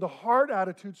 So the heart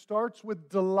attitude starts with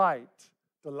delights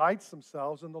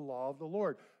themselves in the law of the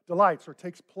Lord. Delights or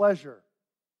takes pleasure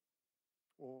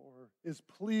or is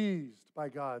pleased by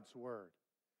God's word.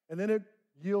 And then it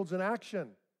yields an action.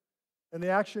 And the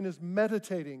action is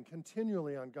meditating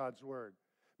continually on God's word,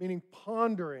 meaning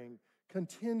pondering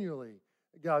continually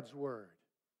God's word.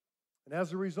 And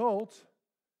as a result,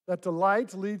 that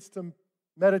delight leads to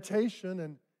meditation,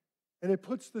 and it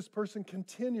puts this person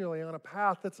continually on a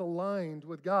path that's aligned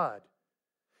with God.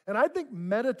 And I think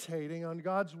meditating on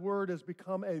God's word has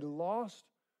become a lost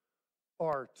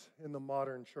art in the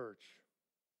modern church.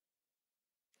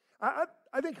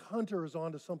 I think Hunter is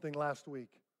onto something last week.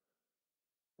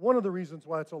 One of the reasons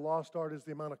why it's a lost art is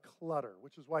the amount of clutter,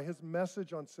 which is why his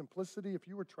message on simplicity, if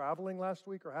you were traveling last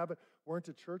week or weren't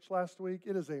at church last week,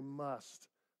 it is a must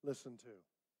listen to.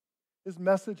 His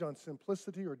message on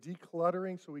simplicity or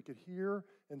decluttering so we could hear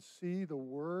and see the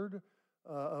word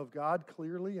of God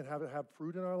clearly and have it have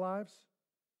fruit in our lives.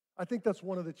 I think that's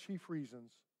one of the chief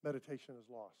reasons meditation is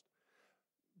lost.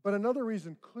 But another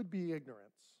reason could be ignorance.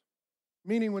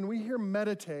 Meaning when we hear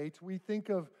meditate, we think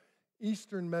of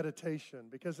Eastern meditation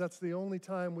because that's the only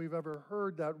time we've ever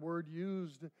heard that word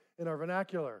used in our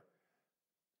vernacular.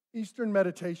 Eastern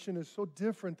meditation is so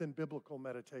different than biblical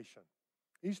meditation.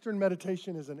 Eastern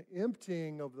meditation is an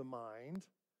emptying of the mind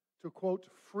to, quote,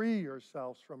 free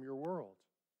yourselves from your world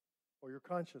or your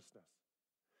consciousness.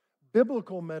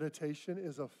 Biblical meditation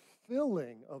is a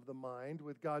filling of the mind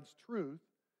with God's truth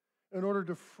in order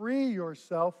to free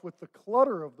yourself with the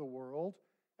clutter of the world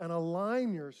and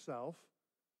align yourself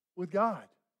with God.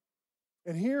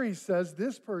 And here he says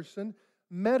this person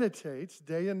meditates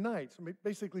day and night. So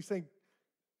basically saying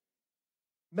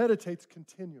meditates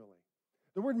continually.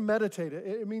 The word meditate,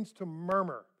 it means to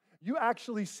murmur. You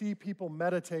actually see people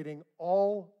meditating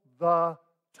all the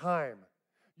time.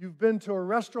 You've been to a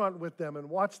restaurant with them and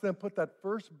watched them put that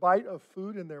first bite of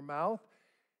food in their mouth,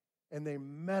 and they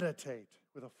meditate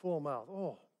with a full mouth.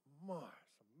 Oh, my,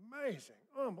 it's amazing.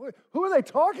 Oh, boy. Who are they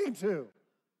talking to?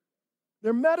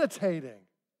 They're meditating.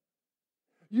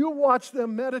 You watch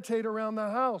them meditate around the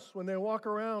house when they walk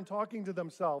around talking to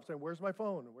themselves, saying, where's my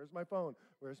phone? Where's my phone?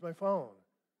 Where's my phone?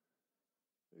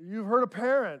 You've heard of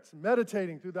parents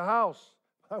meditating through the house.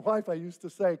 My wife, I used to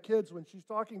say, kids, when she's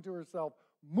talking to herself,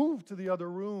 move to the other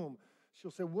room.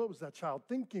 She'll say, what was that child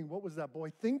thinking? What was that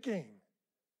boy thinking?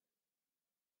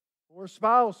 Or a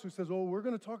spouse who says, oh, we're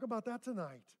going to talk about that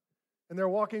tonight. And they're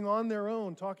walking on their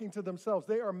own, talking to themselves.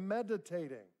 They are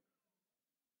meditating.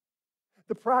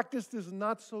 The practice is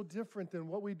not so different than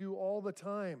what we do all the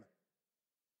time.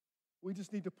 We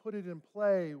just need to put it in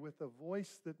play with the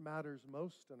voice that matters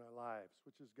most in our lives,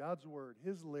 which is God's word,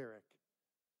 his lyric,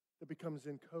 that becomes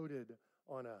encoded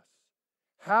on us.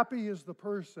 Happy is the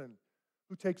person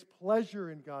who takes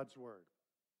pleasure in God's word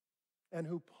and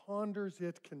who ponders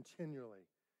it continually,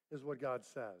 is what God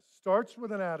says. Starts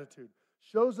with an attitude,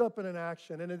 shows up in an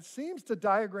action, and it seems to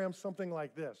diagram something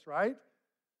like this, right?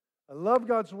 I love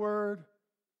God's word.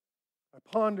 I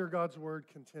ponder God's word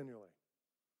continually.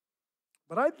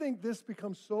 But I think this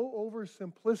becomes so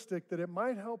oversimplistic that it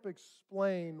might help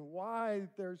explain why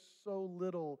there's so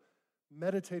little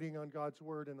meditating on God's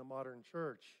word in the modern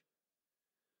church.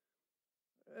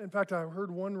 In fact, I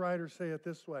heard one writer say it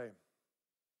this way.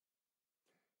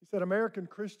 He said, American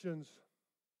Christians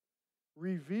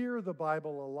revere the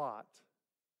Bible a lot,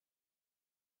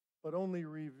 but only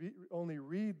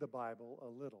read the Bible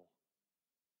a little.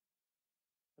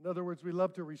 In other words, we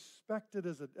love to respect it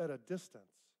at a distance,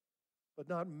 but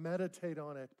not meditate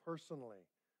on it personally,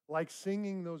 like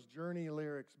singing those Journey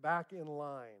lyrics back in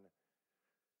line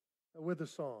with the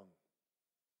song.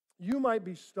 You might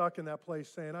be stuck in that place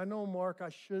saying, I know, Mark, I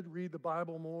should read the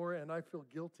Bible more, and I feel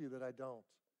guilty that I don't.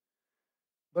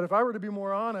 But if I were to be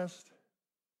more honest,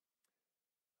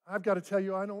 I've got to tell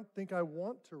you, I don't think I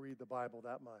want to read the Bible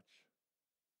that much.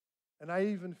 And I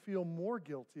even feel more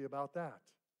guilty about that.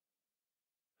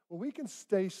 Well, we can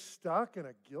stay stuck in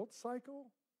a guilt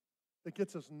cycle that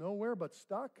gets us nowhere but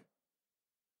stuck.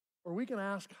 Or we can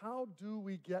ask, how do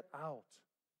we get out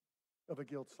of a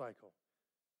guilt cycle?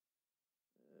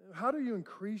 How do you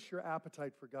increase your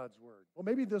appetite for God's word? Well,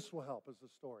 maybe this will help as a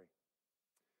story.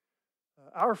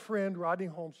 Our friend Rodney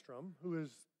Holmstrom, who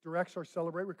directs our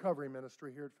Celebrate Recovery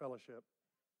ministry here at Fellowship,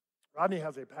 Rodney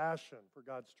has a passion for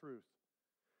God's truth.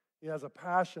 He has a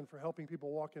passion for helping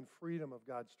people walk in freedom of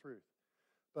God's truth.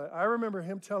 But I remember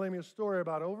him telling me a story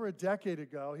about over a decade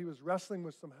ago. He was wrestling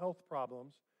with some health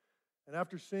problems, and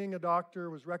after seeing a doctor,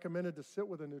 was recommended to sit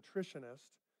with a nutritionist.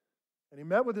 And he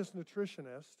met with this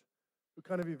nutritionist who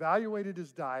kind of evaluated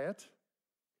his diet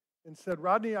and said,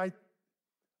 Rodney, I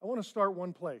want to start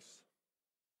one place.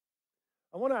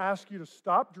 I want to ask you to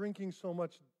stop drinking so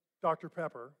much Dr.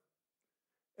 Pepper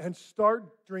and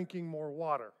start drinking more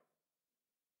water.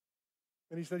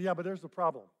 And he said, yeah, but there's the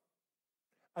problem.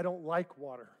 I don't like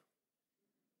water.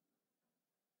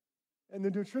 And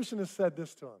the nutritionist said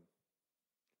this to him,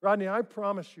 Rodney, I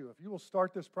promise you, if you will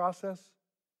start this process,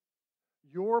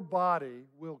 your body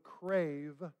will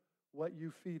crave what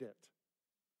you feed it.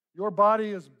 Your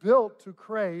body is built to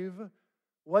crave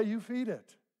what you feed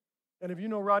it. And if you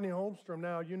know Rodney Holmstrom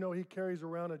now, you know he carries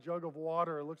around a jug of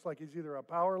water. It looks like he's either a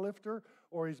power lifter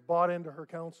or he's bought into her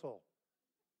counsel.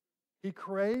 He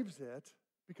craves it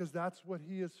because that's what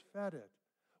he is fed it.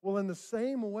 Well, in the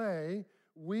same way,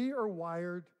 we are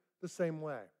wired the same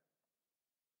way.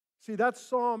 See, that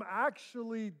psalm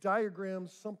actually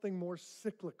diagrams something more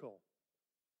cyclical.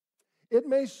 It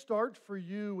may start for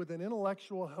you with an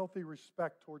intellectual, healthy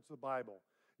respect towards the Bible.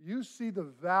 You see the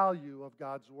value of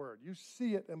God's Word. You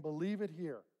see it and believe it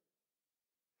here.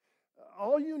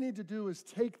 All you need to do is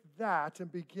take that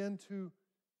and begin to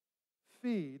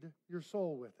feed your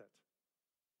soul with it.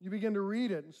 You begin to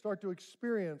read it and start to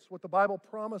experience what the Bible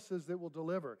promises it will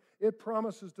deliver. It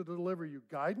promises to deliver you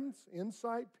guidance,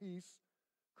 insight, peace,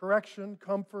 correction,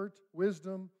 comfort,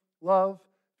 wisdom, love.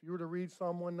 If you were to read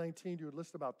Psalm 119, you would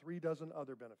list about 36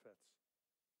 other benefits.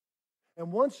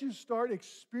 And once you start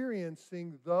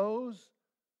experiencing those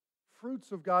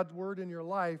fruits of God's Word in your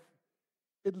life,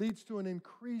 it leads to an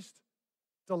increased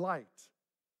delight,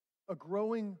 a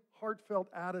growing, heartfelt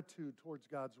attitude towards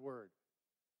God's Word.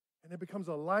 And it becomes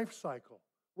a life cycle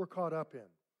we're caught up in.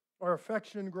 Our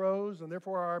affection grows, and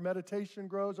therefore our meditation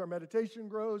grows. Our meditation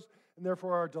grows, and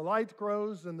therefore our delight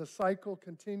grows, and the cycle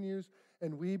continues,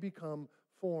 and we become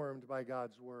formed by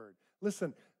God's Word.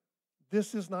 Listen,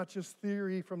 this is not just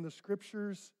theory from the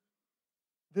Scriptures.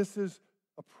 This is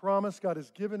a promise God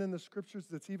has given in the Scriptures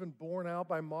that's even borne out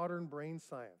by modern brain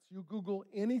science. You Google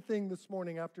anything this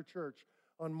morning after church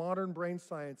on modern brain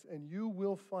science, and you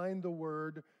will find the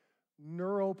word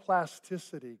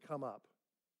neuroplasticity come up.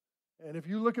 And if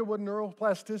you look at what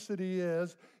neuroplasticity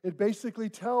is, it basically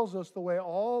tells us the way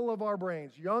all of our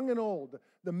brains, young and old,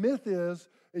 the myth is,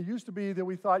 it used to be that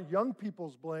we thought young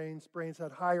people's brains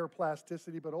had higher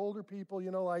plasticity, but older people,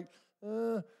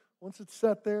 once it's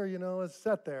set there, it's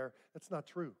set there. That's not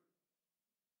true.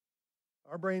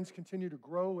 Our brains continue to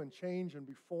grow and change and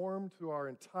be formed through our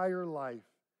entire life.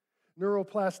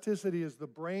 Neuroplasticity is the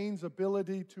brain's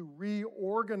ability to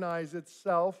reorganize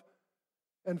itself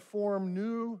and form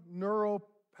new neural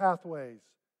pathways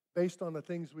based on the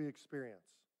things we experience.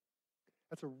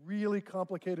 That's a really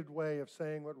complicated way of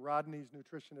saying what Rodney's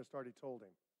nutritionist already told him.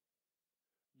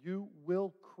 You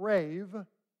will crave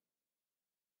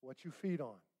what you feed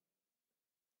on.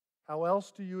 How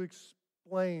else do you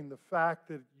explain the fact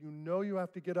that you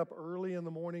have to get up early in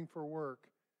the morning for work?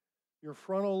 Your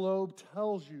frontal lobe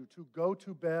tells you to go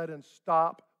to bed and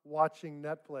stop watching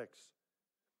Netflix.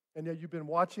 And yet you've been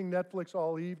watching Netflix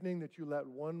all evening that you let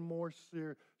one more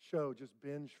show just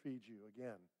binge feed you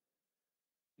again.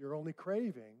 You're only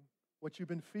craving what you've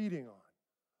been feeding on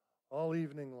all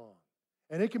evening long.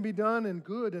 And it can be done in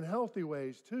good and healthy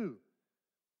ways too.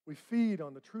 We feed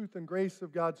on the truth and grace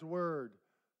of God's Word.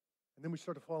 And then we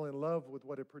start to fall in love with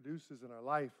what it produces in our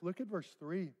life. Look at verse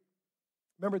 3.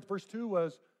 Remember, verse 2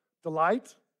 was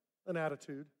delight, an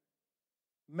attitude,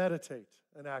 meditate,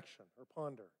 an action or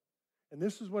ponder. And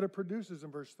this is what it produces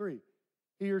in verse 3.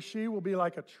 He or she will be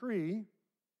like a tree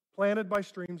planted by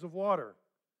streams of water,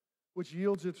 which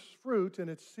yields its fruit in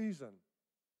its season.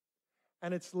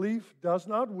 And its leaf does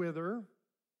not wither,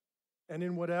 and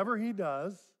in whatever he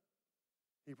does,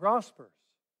 he prospers.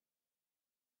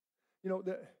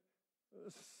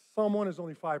 Psalm 1 is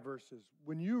only 5 verses.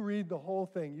 When you read the whole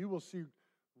thing, you will see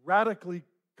radically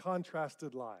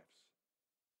contrasted lives.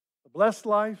 A blessed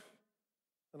life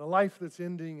and a life that's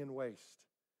ending in waste.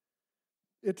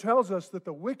 It tells us that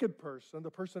the wicked person,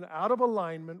 the person out of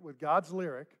alignment with God's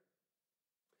lyric,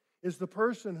 is the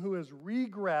person who has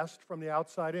regressed from the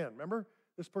outside in. Remember,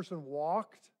 this person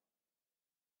walked,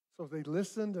 so they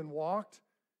listened and walked,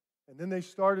 and then they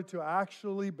started to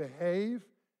actually behave,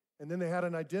 and then they had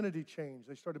an identity change.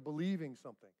 They started believing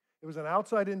something. It was an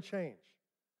outside-in change.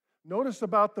 Notice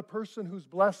about the person who's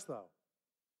blessed, though.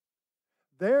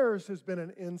 Theirs has been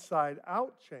an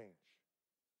inside-out change.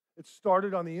 It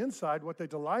started on the inside, what they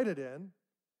delighted in,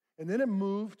 and then it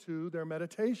moved to their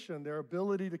meditation, their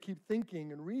ability to keep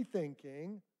thinking and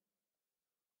rethinking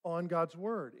on God's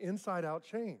Word. Inside-out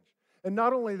change. And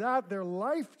not only that, their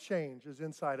life change is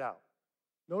inside out.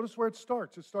 Notice where it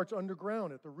starts. It starts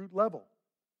underground at the root level.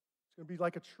 It's going to be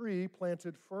like a tree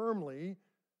planted firmly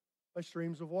by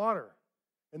streams of water.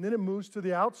 And then it moves to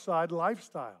the outside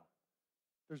lifestyle.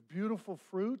 There's beautiful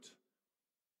fruit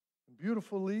and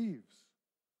beautiful leaves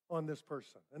on this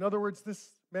person. In other words, this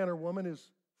man or woman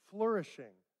is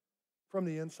flourishing from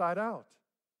the inside out.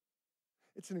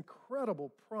 It's an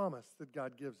incredible promise that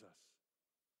God gives us.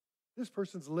 This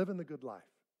person's living the good life.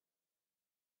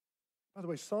 By the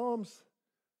way, Psalms,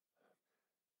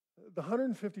 the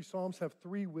 150 Psalms have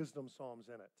 3 wisdom Psalms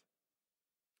in it.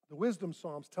 The wisdom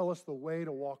Psalms tell us the way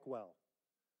to walk well.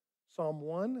 Psalm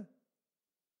 1,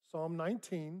 Psalm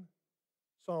 19,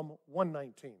 Psalm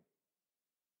 119.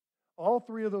 All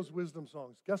 3 of those wisdom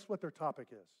songs, guess what their topic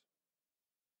is?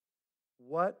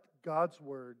 What God's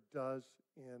Word does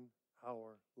in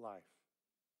our life.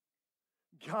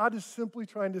 God is simply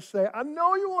trying to say, I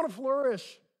know you want to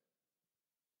flourish,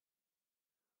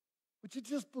 but you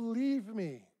just believe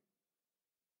me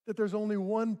that there's only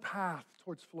one path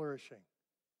towards flourishing.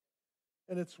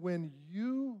 And it's when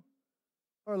you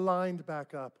are lined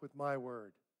back up with my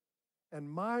Word, and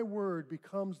my Word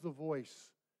becomes the voice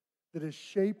that is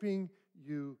shaping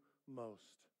you most.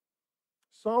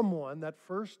 Psalm 1, that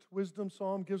first wisdom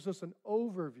psalm, gives us an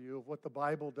overview of what the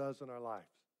Bible does in our lives.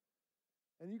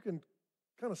 And you can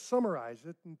kind of summarize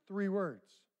it in 3 words.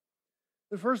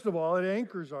 First of all, it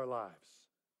anchors our lives.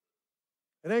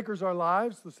 It anchors our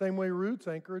lives the same way roots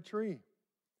anchor a tree.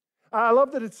 I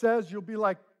love that it says you'll be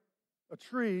like a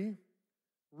tree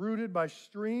rooted by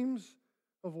streams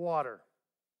of water.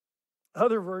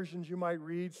 Other versions you might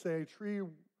read say a tree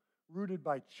rooted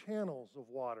by channels of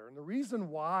water. And the reason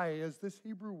why is this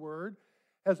Hebrew word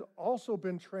has also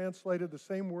been translated the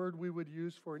same word we would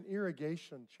use for an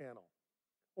irrigation channel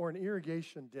or an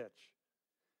irrigation ditch.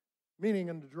 Meaning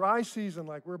in the dry season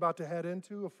like we're about to head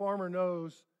into, a farmer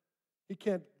knows he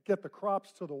can't get the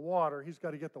crops to the water. He's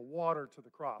got to get the water to the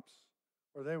crops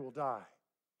or they will die.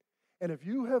 And if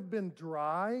you have been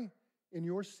dry in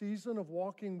your season of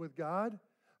walking with God,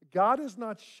 God is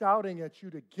not shouting at you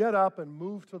to get up and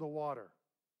move to the water.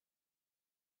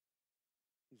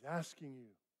 He's asking you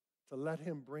to let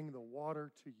Him bring the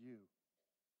water to you.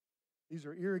 These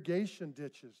are irrigation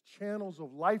ditches, channels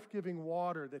of life-giving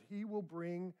water that He will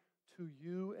bring to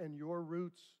you and your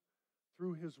roots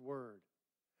through His Word.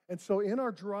 And so in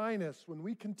our dryness, when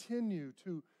we continue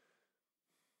to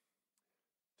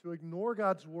ignore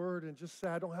God's Word and just say,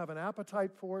 I don't have an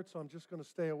appetite for it, so I'm just going to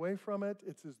stay away from it,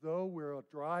 it's as though we're a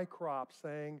dry crop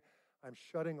saying, I'm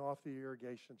shutting off the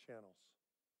irrigation channels,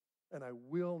 and I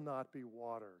will not be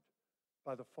watered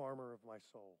by the farmer of my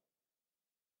soul.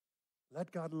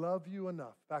 Let God love you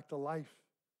enough back to life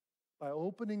by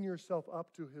opening yourself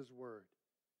up to His Word.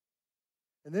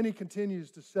 And then He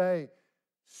continues to say,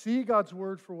 see God's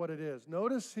Word for what it is.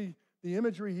 Notice the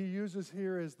imagery He uses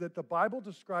here is that the Bible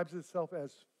describes itself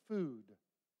as food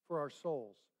for our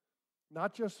souls,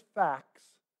 not just facts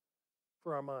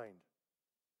for our mind.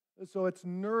 So it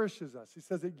nourishes us. He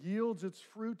says it yields its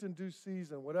fruit in due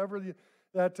season, whatever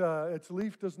its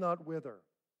leaf does not wither.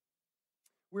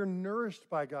 We're nourished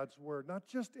by God's Word, not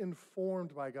just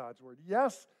informed by God's Word.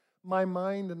 Yes, my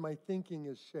mind and my thinking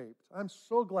is shaped. I'm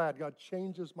so glad God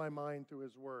changes my mind through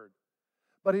His Word.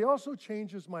 But He also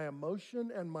changes my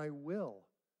emotion and my will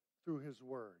through His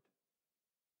Word.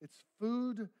 It's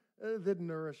food that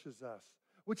nourishes us,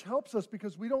 which helps us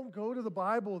because we don't go to the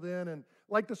Bible then and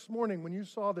like this morning when you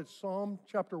saw that Psalm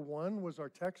chapter 1 was our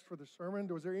text for the sermon,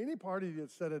 was there any party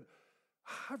that said,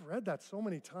 I've read that so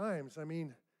many times. I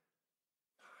mean,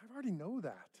 I already know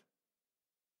that.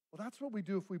 Well, that's what we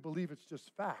do if we believe it's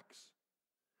just facts.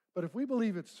 But if we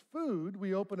believe it's food,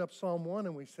 we open up Psalm 1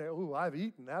 and we say, oh, I've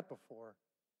eaten that before.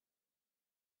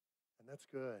 And that's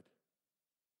good.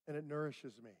 And it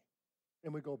nourishes me.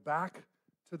 And we go back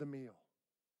to the meal.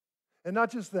 And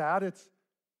not just that,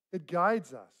 it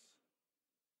guides us.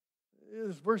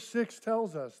 As verse 6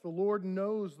 tells us, the Lord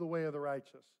knows the way of the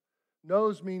righteous.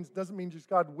 Knows doesn't mean just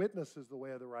God witnesses the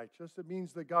way of the righteous. It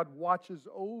means that God watches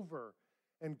over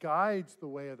and guides the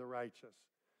way of the righteous.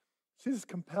 See this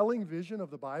compelling vision of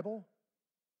the Bible?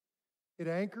 It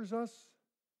anchors us,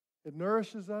 it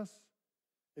nourishes us,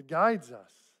 it guides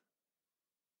us.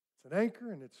 It's an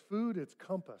anchor and it's food, it's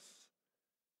compass.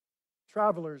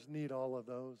 Travelers need all of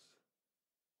those.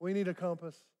 We need a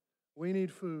compass. We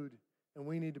need food, and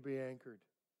we need to be anchored.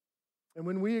 And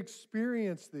when we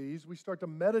experience these, we start to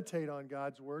meditate on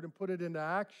God's word and put it into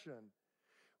action,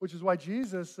 which is why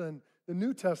Jesus and the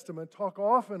New Testament talk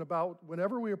often about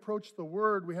whenever we approach the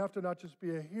word, we have to not just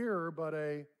be a hearer, but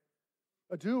a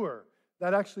doer.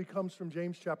 That actually comes from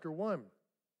James chapter 1.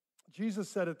 Jesus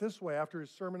said it this way after his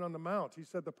Sermon on the Mount. He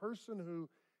said, the person who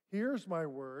hears my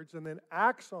words and then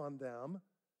acts on them,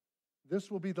 this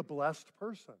will be the blessed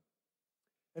person.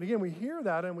 And again, we hear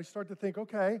that and we start to think,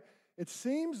 okay, it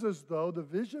seems as though the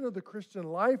vision of the Christian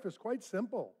life is quite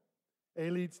simple. A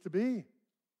leads to B.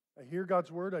 I hear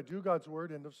God's word, I do God's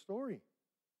word, end of story.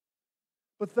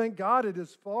 But thank God it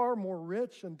is far more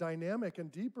rich and dynamic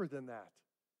and deeper than that.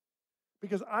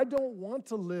 Because I don't want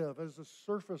to live as a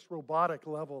surface robotic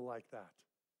level like that.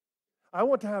 I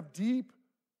want to have deep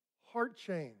heart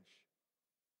change.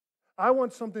 I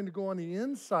want something to go on the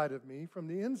inside of me, from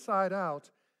the inside out,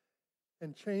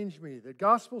 and change me. The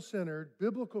gospel-centered,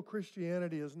 biblical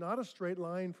Christianity is not a straight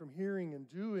line from hearing and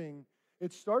doing.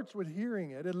 It starts with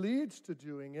hearing it. It leads to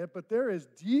doing it. But there is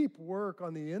deep work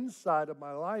on the inside of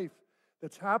my life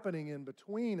that's happening in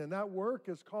between. And that work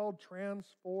is called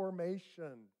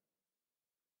transformation,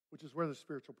 which is where the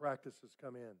spiritual practices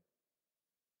come in.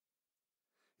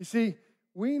 You see,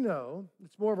 we know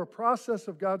it's more of a process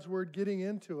of God's word getting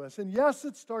into us. And yes,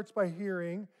 it starts by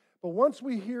hearing. But once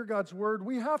we hear God's word,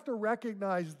 we have to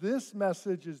recognize this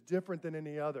message is different than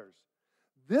any others.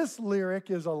 This lyric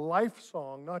is a life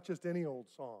song, not just any old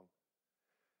song.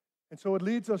 And so it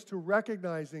leads us to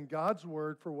recognizing God's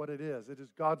word for what it is. It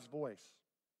is God's voice.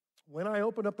 When I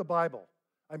open up the Bible,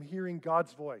 I'm hearing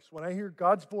God's voice. When I hear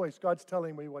God's voice, God's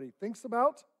telling me what he thinks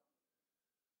about,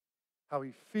 how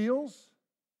he feels.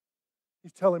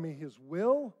 He's telling me his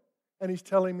will, and he's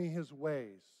telling me his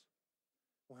ways.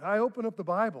 When I open up the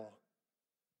Bible,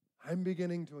 I'm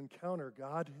beginning to encounter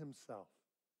God himself.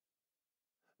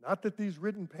 Not that these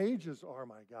written pages are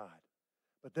my God,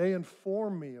 but they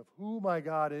inform me of who my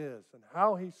God is and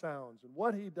how he sounds and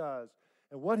what he does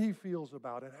and what he feels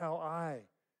about and how I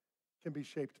can be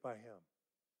shaped by him.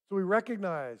 So we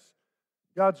recognize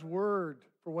God's word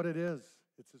for what it is.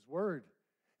 It's his word.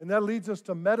 And that leads us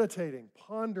to meditating,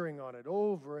 pondering on it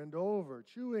over and over,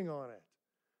 chewing on it.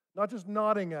 Not just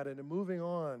nodding at it and moving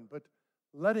on, but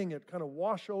letting it kind of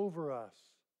wash over us.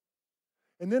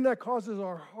 And then that causes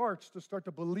our hearts to start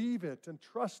to believe it and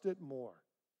trust it more.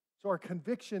 So our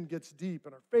conviction gets deep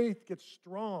and our faith gets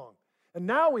strong. And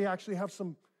now we actually have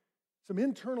some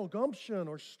internal gumption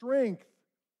or strength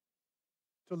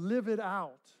to live it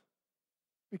out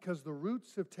because the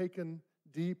roots have taken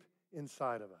deep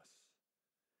inside of us.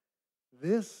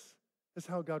 This is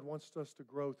how God wants us to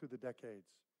grow through the decades.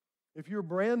 If you're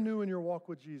brand new in your walk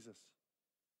with Jesus,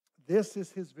 this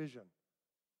is his vision.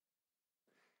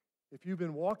 If you've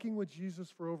been walking with Jesus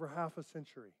for over half a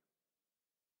century,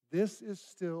 this is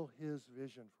still his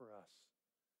vision for us.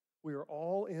 We are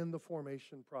all in the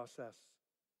formation process.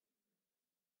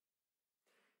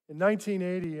 In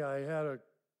 1980, I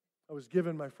was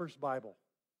given my first Bible.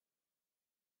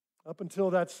 Up until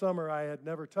that summer, I had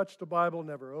never touched a Bible,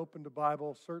 never opened a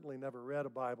Bible, certainly never read a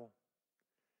Bible.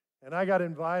 And I got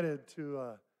invited to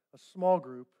a small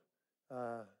group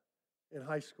in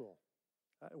high school.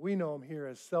 We know them here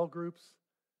as cell groups.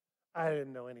 I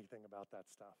didn't know anything about that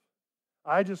stuff.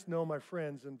 I just know my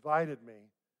friends invited me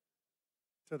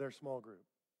to their small group.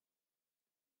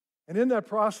 And in that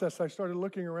process, I started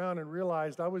looking around and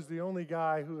realized I was the only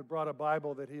guy who had brought a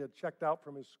Bible that he had checked out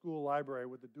from his school library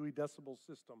with the Dewey Decimal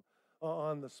System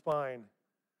on the spine.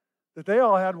 That they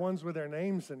all had ones with their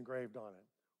names engraved on it,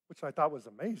 which I thought was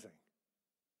amazing.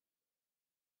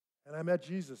 And I met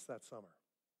Jesus that summer.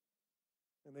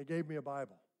 And they gave me a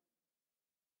Bible.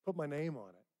 Put my name on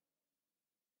it.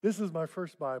 This is my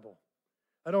first Bible.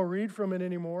 I don't read from it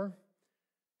anymore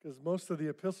because most of the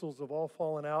epistles have all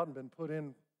fallen out and been put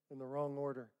in the wrong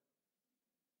order.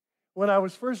 When I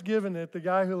was first given it, the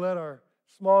guy who led our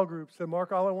small group said,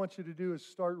 "Mark, all I want you to do is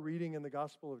start reading in the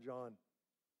Gospel of John."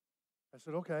 I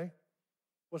said, "Okay,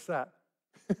 what's that?"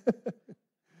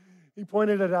 He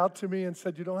pointed it out to me and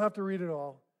said, "You don't have to read it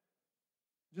all.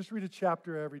 Just read a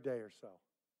chapter every day or so."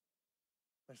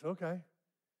 I said, "Okay."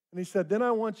 And he said, "Then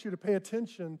I want you to pay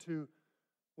attention to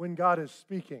when God is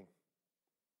speaking."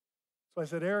 So I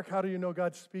said, "Eric, how do you know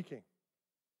God's speaking?"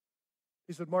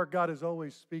 He said, "Mark, God is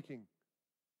always speaking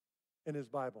in his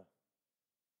Bible.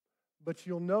 But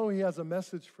you'll know he has a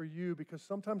message for you because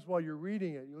sometimes while you're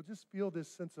reading it, you'll just feel this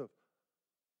sense of,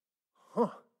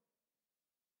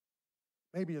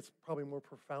 Maybe it's probably more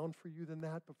profound for you than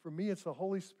that, but for me, it's the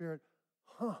Holy Spirit,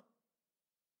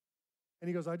 And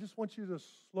he goes, "I just want you to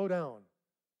slow down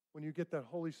when you get that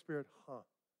Holy Spirit,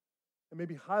 and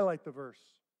maybe highlight the verse.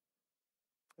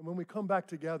 And when we come back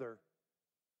together,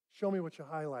 show me what you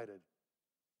highlighted.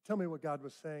 Tell me what God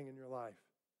was saying in your life.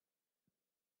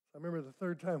 I remember the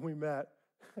third time we met,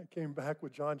 I came back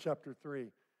with John chapter 3.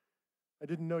 I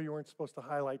didn't know you weren't supposed to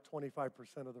highlight 25%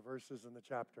 of the verses in the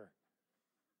chapter.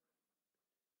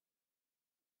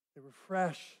 They were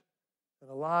fresh and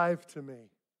alive to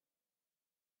me.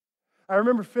 I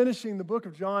remember finishing the book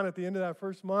of John at the end of that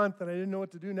first month, and I didn't know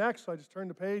what to do next, so I just turned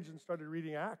the page and started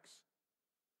reading Acts.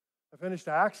 I finished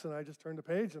Acts, and I just turned the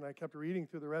page, and I kept reading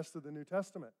through the rest of the New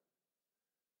Testament.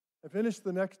 I finished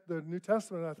the New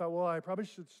Testament, and I thought, well, I probably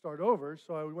should start over,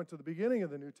 so I went to the beginning of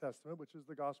the New Testament, which is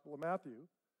the Gospel of Matthew,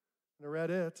 and I read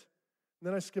it. And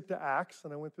then I skipped to Acts,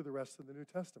 and I went through the rest of the New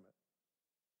Testament.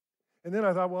 And then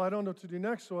I thought, well, I don't know what to do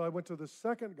next, so I went to the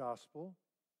second Gospel,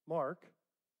 Mark,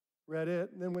 read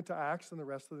it, and then went to Acts and the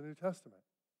rest of the New Testament.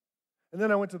 And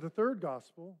then I went to the third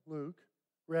Gospel, Luke,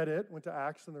 read it, went to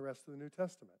Acts and the rest of the New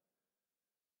Testament.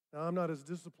 Now, I'm not as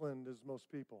disciplined as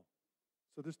most people,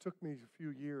 so this took me a few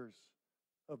years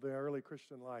of the early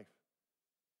Christian life.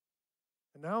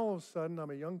 And now all of a sudden,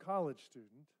 I'm a young college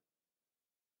student,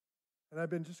 and I've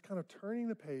been just kind of turning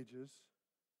the pages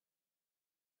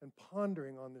and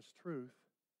pondering on this truth,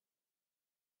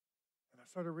 and I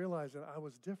started realizing I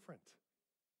was different.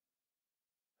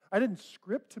 I didn't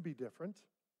script to be different,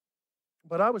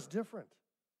 but I was different.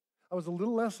 I was a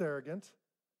little less arrogant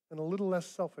and a little less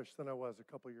selfish than I was a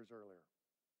couple years earlier.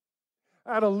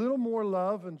 I had a little more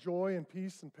love and joy and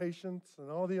peace and patience and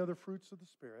all the other fruits of the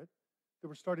Spirit that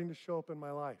were starting to show up in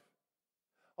my life.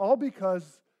 All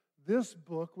because this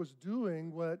book was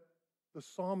doing what the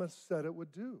psalmist said it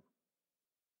would do.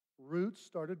 Roots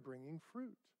started bringing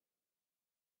fruit.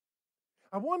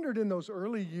 I wondered in those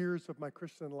early years of my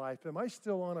Christian life, am I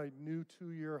still on a new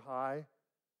 2-year high?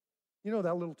 You know,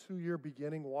 that little 2-year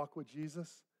beginning walk with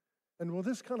Jesus? And will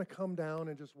this kind of come down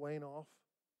and just wane off?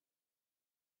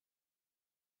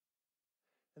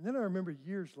 And then I remember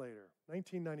years later,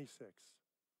 1996,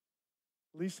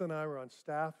 Lisa and I were on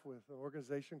staff with an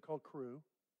organization called Crew,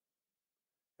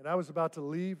 and I was about to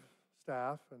leave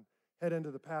staff and head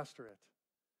into the pastorate.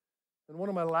 And one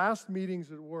of my last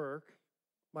meetings at work,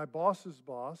 my boss's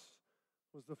boss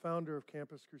was the founder of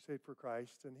Campus Crusade for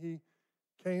Christ, and he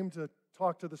came to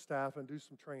talk to the staff and do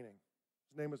some training.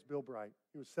 His name was Bill Bright.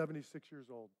 He was 76 years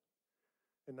old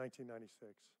in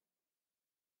 1996.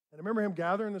 And I remember him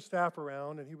gathering the staff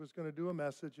around, and he was going to do a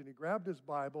message, and he grabbed his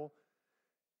Bible,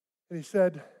 and he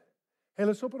said, hey,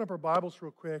 let's open up our Bibles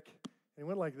real quick. And he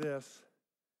went like this.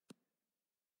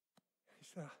 He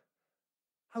said,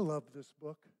 I love this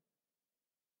book.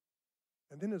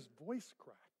 And then his voice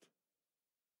cracked.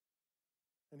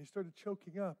 And he started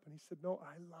choking up. And he said, no,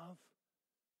 I love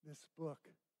this book.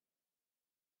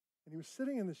 And he was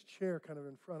sitting in this chair kind of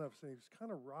in front of us, and he was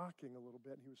kind of rocking a little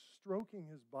bit. And he was stroking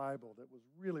his Bible that was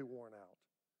really worn out.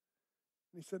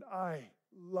 And he said, I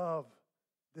love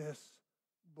this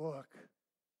book.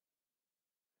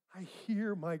 I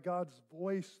hear my God's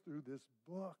voice through this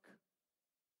book.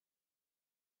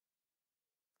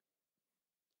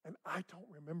 And I don't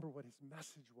remember what his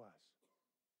message was.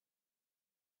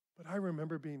 But I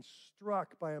remember being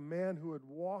struck by a man who had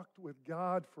walked with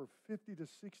God for 50 to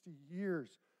 60 years,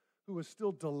 who was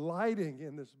still delighting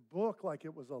in this book like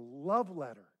it was a love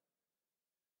letter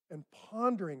and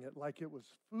pondering it like it was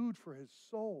food for his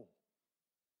soul.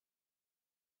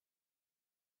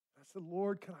 I said,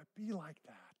 Lord, can I be like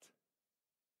that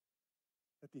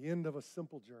at the end of a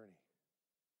simple journey?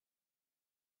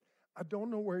 I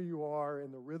don't know where you are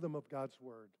in the rhythm of God's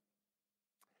word.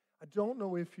 I don't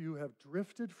know if you have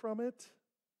drifted from it,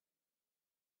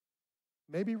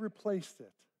 maybe replaced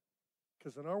it.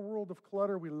 Because in our world of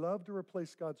clutter, we love to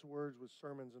replace God's words with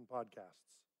sermons and podcasts.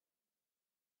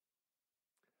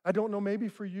 I don't know, maybe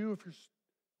for you, if you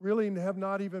really have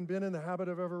not even been in the habit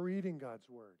of ever reading God's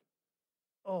word.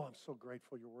 Oh, I'm so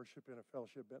grateful you're worshiping at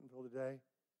Fellowship Bentonville today.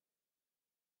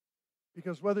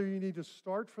 Because whether you need to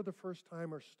start for the first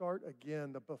time or start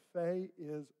again, the buffet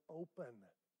is open.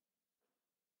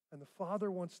 And the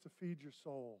Father wants to feed your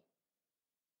soul.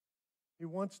 He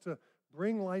wants to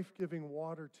bring life-giving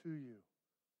water to you.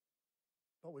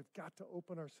 But we've got to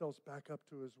open ourselves back up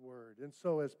to His Word. And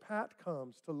so as Pat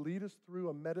comes to lead us through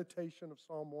a meditation of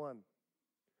Psalm 1,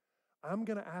 I'm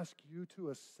going to ask you to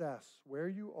assess where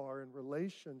you are in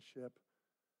relationship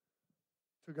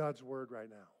to God's Word right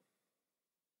now.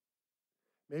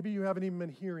 Maybe you haven't even been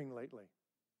hearing lately.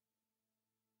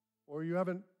 Or you've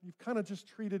kind of just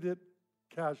treated it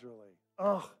casually.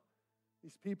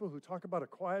 These people who talk about a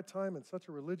quiet time in such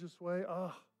a religious way,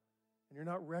 and you're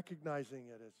not recognizing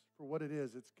it as for what it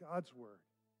is, it's God's word,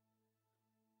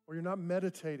 or you're not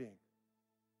meditating,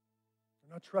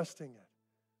 you're not trusting it.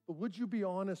 But would you be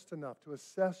honest enough to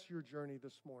assess your journey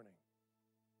this morning?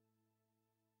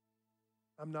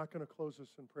 I'm not going to close this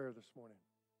in prayer this morning.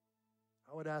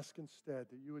 I would ask instead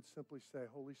that you would simply say,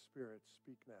 Holy Spirit,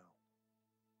 speak now.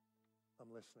 I'm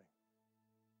listening.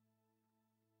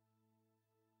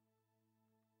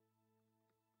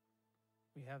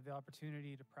 We have the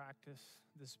opportunity to practice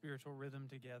the spiritual rhythm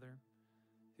together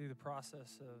through the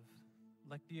process of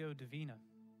Lectio Divina.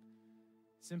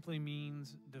 It simply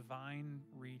means divine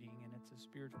reading, and it's a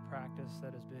spiritual practice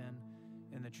that has been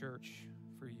in the church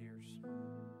for years.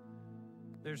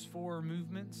 There's 4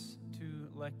 movements to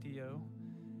Lectio,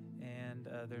 and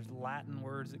there's Latin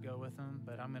words that go with them,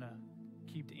 but I'm going to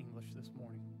keep to English this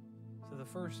morning. So the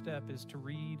first step is to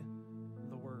read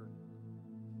the word.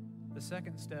 The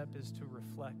second step is to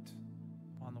reflect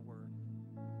on the word.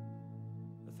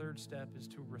 The third step is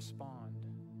to respond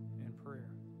in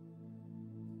prayer.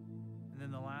 And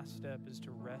then the last step is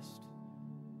to rest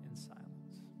in silence.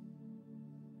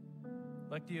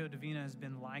 Lectio Divina has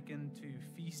been likened to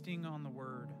feasting on the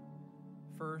word.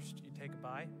 First, you take a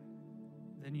bite,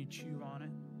 then you chew on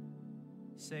it,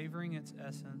 savoring its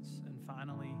essence, and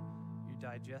finally, you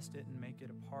digest it and make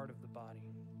it a part of the body.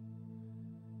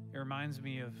 It reminds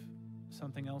me of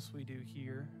something else we do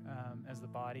here as the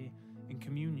body in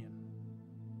communion.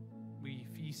 We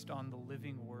feast on the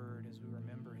living word as we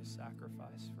remember his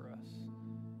sacrifice for us.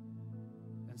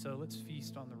 And so let's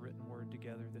feast on the written word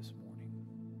together this morning.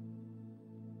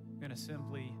 I'm going to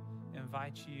simply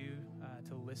invite you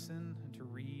to listen and to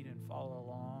read and follow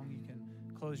along. You can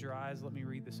close your eyes, let me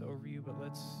read this over you, but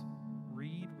let's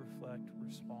read, reflect,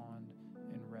 respond,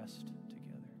 and rest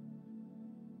together.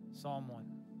 Psalm 1.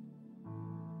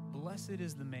 Blessed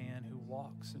is the man who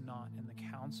walks not in the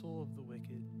counsel of the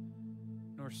wicked,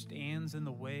 nor stands in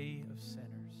the way of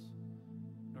sinners,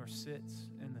 nor sits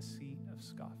in the seat of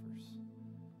scoffers.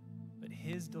 But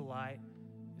his delight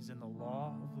is in the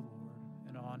law of the Lord,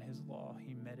 and on his law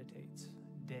he meditates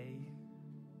day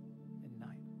and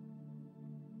night.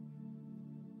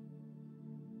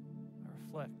 I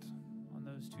reflect on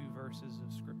those 2 verses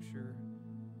of Scripture,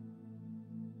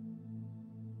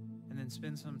 and then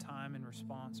spend some time in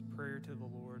response, prayer to the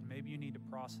Lord. Maybe you need to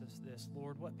process this.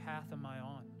 Lord, what path am I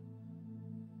on?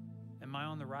 Am I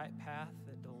on the right path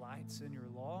that delights in your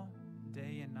law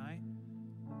day and night?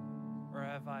 Or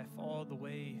have I followed the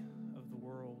way of the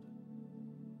world?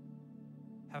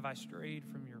 Have I strayed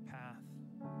from your path?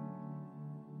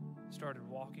 Started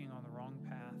walking on the wrong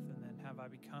path, and then have I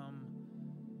become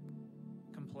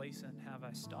complacent? Have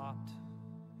I stopped?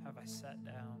 Have I sat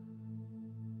down?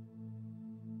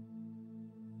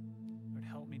 Lord,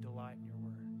 help me delight in your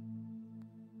word.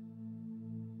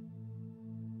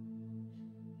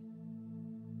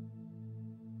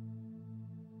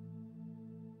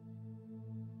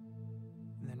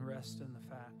 And then rest in the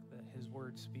fact that his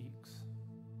word speaks.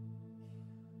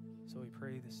 So we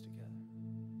pray this together.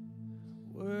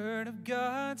 Word of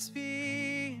God,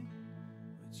 speak.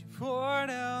 Would you pour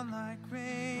down like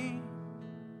rain,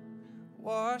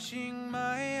 washing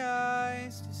my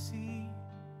eyes to see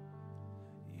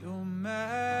your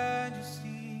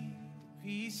majesty, to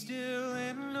be still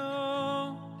and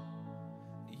know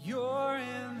that you're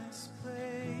in this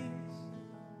place.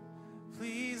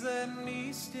 Please let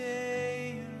me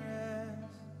stay and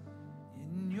rest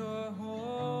in your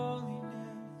holiness.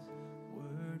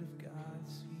 Word of God,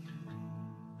 speak.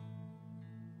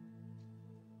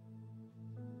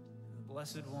 The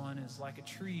Blessed One is like a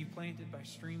tree planted by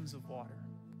streams of water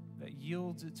that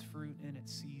yields its fruit in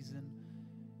its season,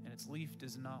 and its leaf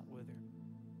does not wither.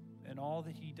 In all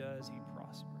that he does, he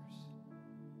prospers.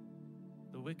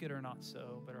 The wicked are not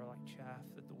so, but are like chaff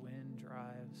that the wind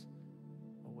drives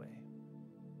away.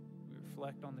 We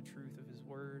reflect on the truth of his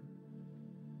word,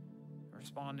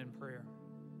 respond in prayer.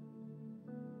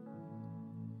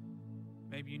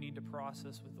 Maybe you need to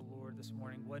process with the Lord this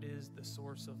morning. What is the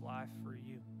source of life for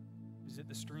you? Is it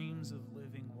the streams of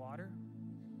living water?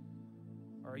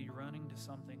 Or are you running to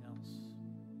something else?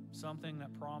 Something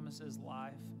that promises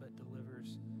life but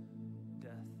delivers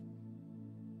death.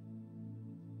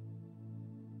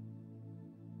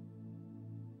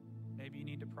 Maybe you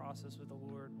need to process with the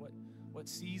Lord. What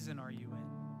season are you in?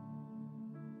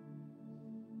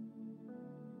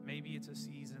 Maybe it's a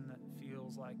season that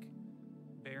feels like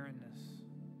barrenness,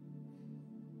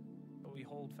 but we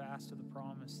hold fast to the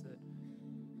promise that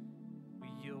we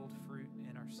yield fruit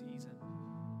in our season.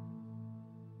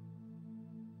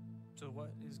 So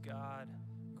what is God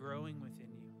growing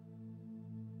within you?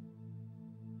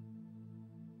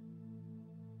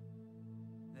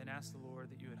 then ask the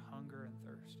Lord that you would hunger and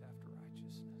thirst after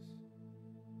righteousness.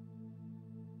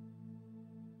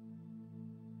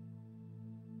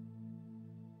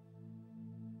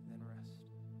 Then rest.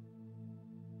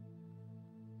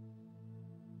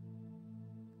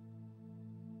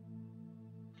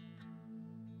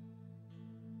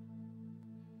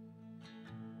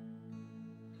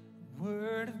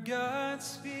 Word of God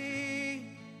speak,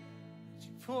 that you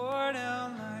pour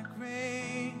down like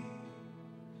rain,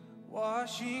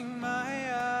 washing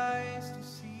my eyes to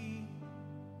see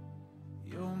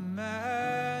your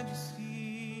majesty,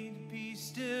 to be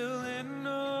still and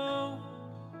know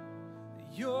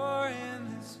that you're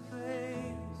in this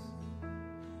place.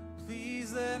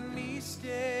 Please let me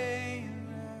stay and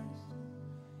rest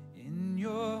in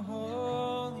your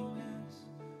holiness.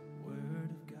 Word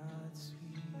of God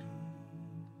speak.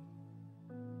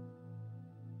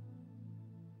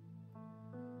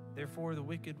 Therefore, the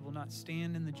wicked will not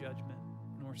stand in the judgment,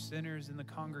 nor sinners in the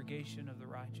congregation of the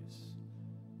righteous.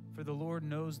 For the Lord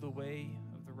knows the way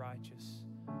of the righteous,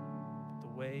 but the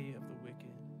way of the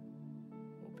wicked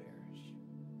will perish.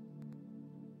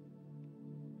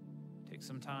 Take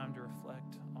some time to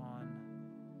reflect on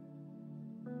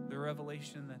the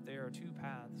revelation that there are two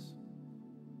paths.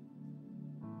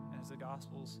 As the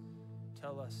Gospels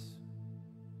tell us,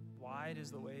 wide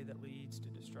is the way that leads to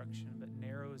destruction, but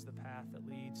narrow is the path that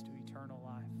leads to eternal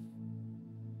life.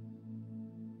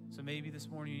 So maybe this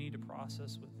morning you need to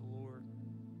process with the Lord.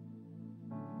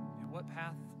 And what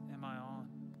path am I on?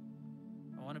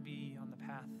 I want to be on the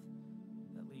path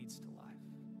that leads to life.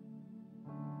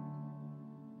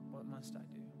 What must I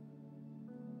do?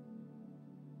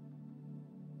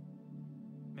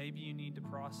 Maybe you need to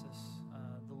process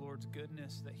the Lord's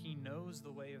goodness, that He knows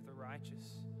the way of the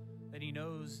righteous, that He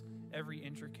knows every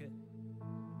intricate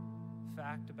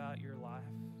fact about your life.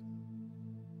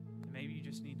 And maybe you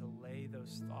just need to lay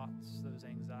those thoughts, those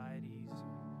anxieties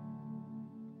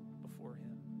before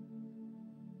Him.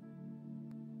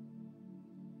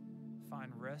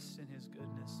 Find rest in His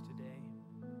goodness today,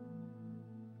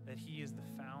 that He is the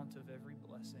fount of every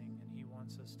blessing, and He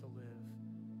wants us to live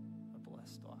a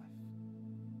blessed life.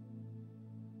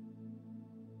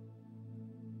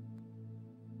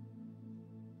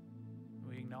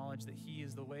 We acknowledge that He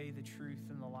is the way, the truth,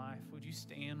 and the life. Would you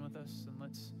stand with us and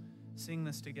let's sing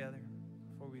this together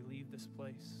before we leave this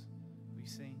place? We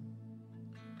sing.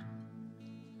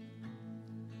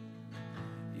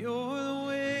 You're the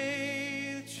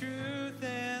way, the truth,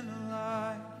 and the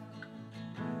life.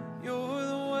 You're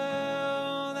the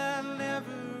well that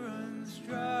never runs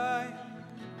dry.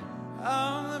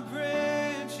 I'm the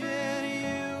branch and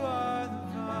you are the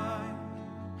vine.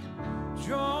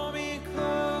 Draw me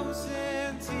close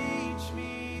and teach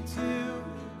me to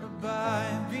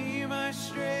abide. Be my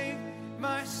strength,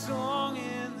 my song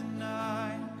in the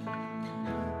night.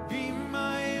 Be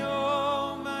my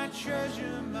all, my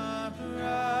treasure, my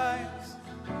prize.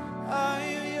 I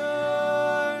am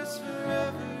yours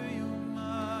forever, you're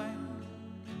mine.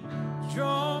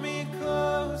 Draw me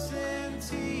close and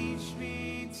teach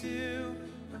me to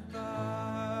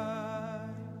abide.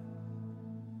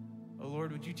 Oh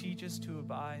Lord, would you teach us to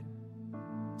abide,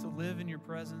 to live in your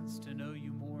presence, to know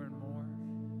you more and more,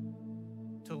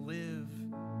 to live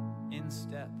in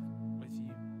step with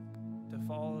you, to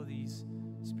follow these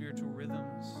spiritual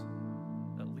rhythms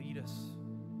that lead us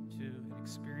to an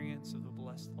experience of the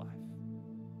blessed life.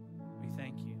 We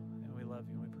thank you and we love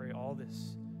you. And we pray all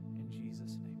this in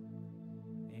Jesus' name.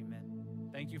 Amen.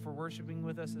 Thank you for worshiping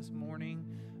with us this morning.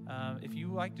 If you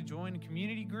would like to join a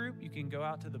community group, you can go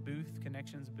out to the booth,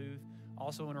 Connections booth.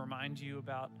 Also want to remind you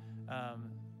about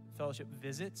fellowship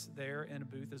visits there in a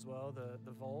booth as well,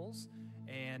 the Vols.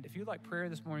 And if you'd like prayer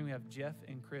this morning, we have Jeff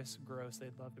and Chris Gross.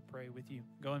 They'd love to pray with you.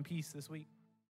 Go in peace this week.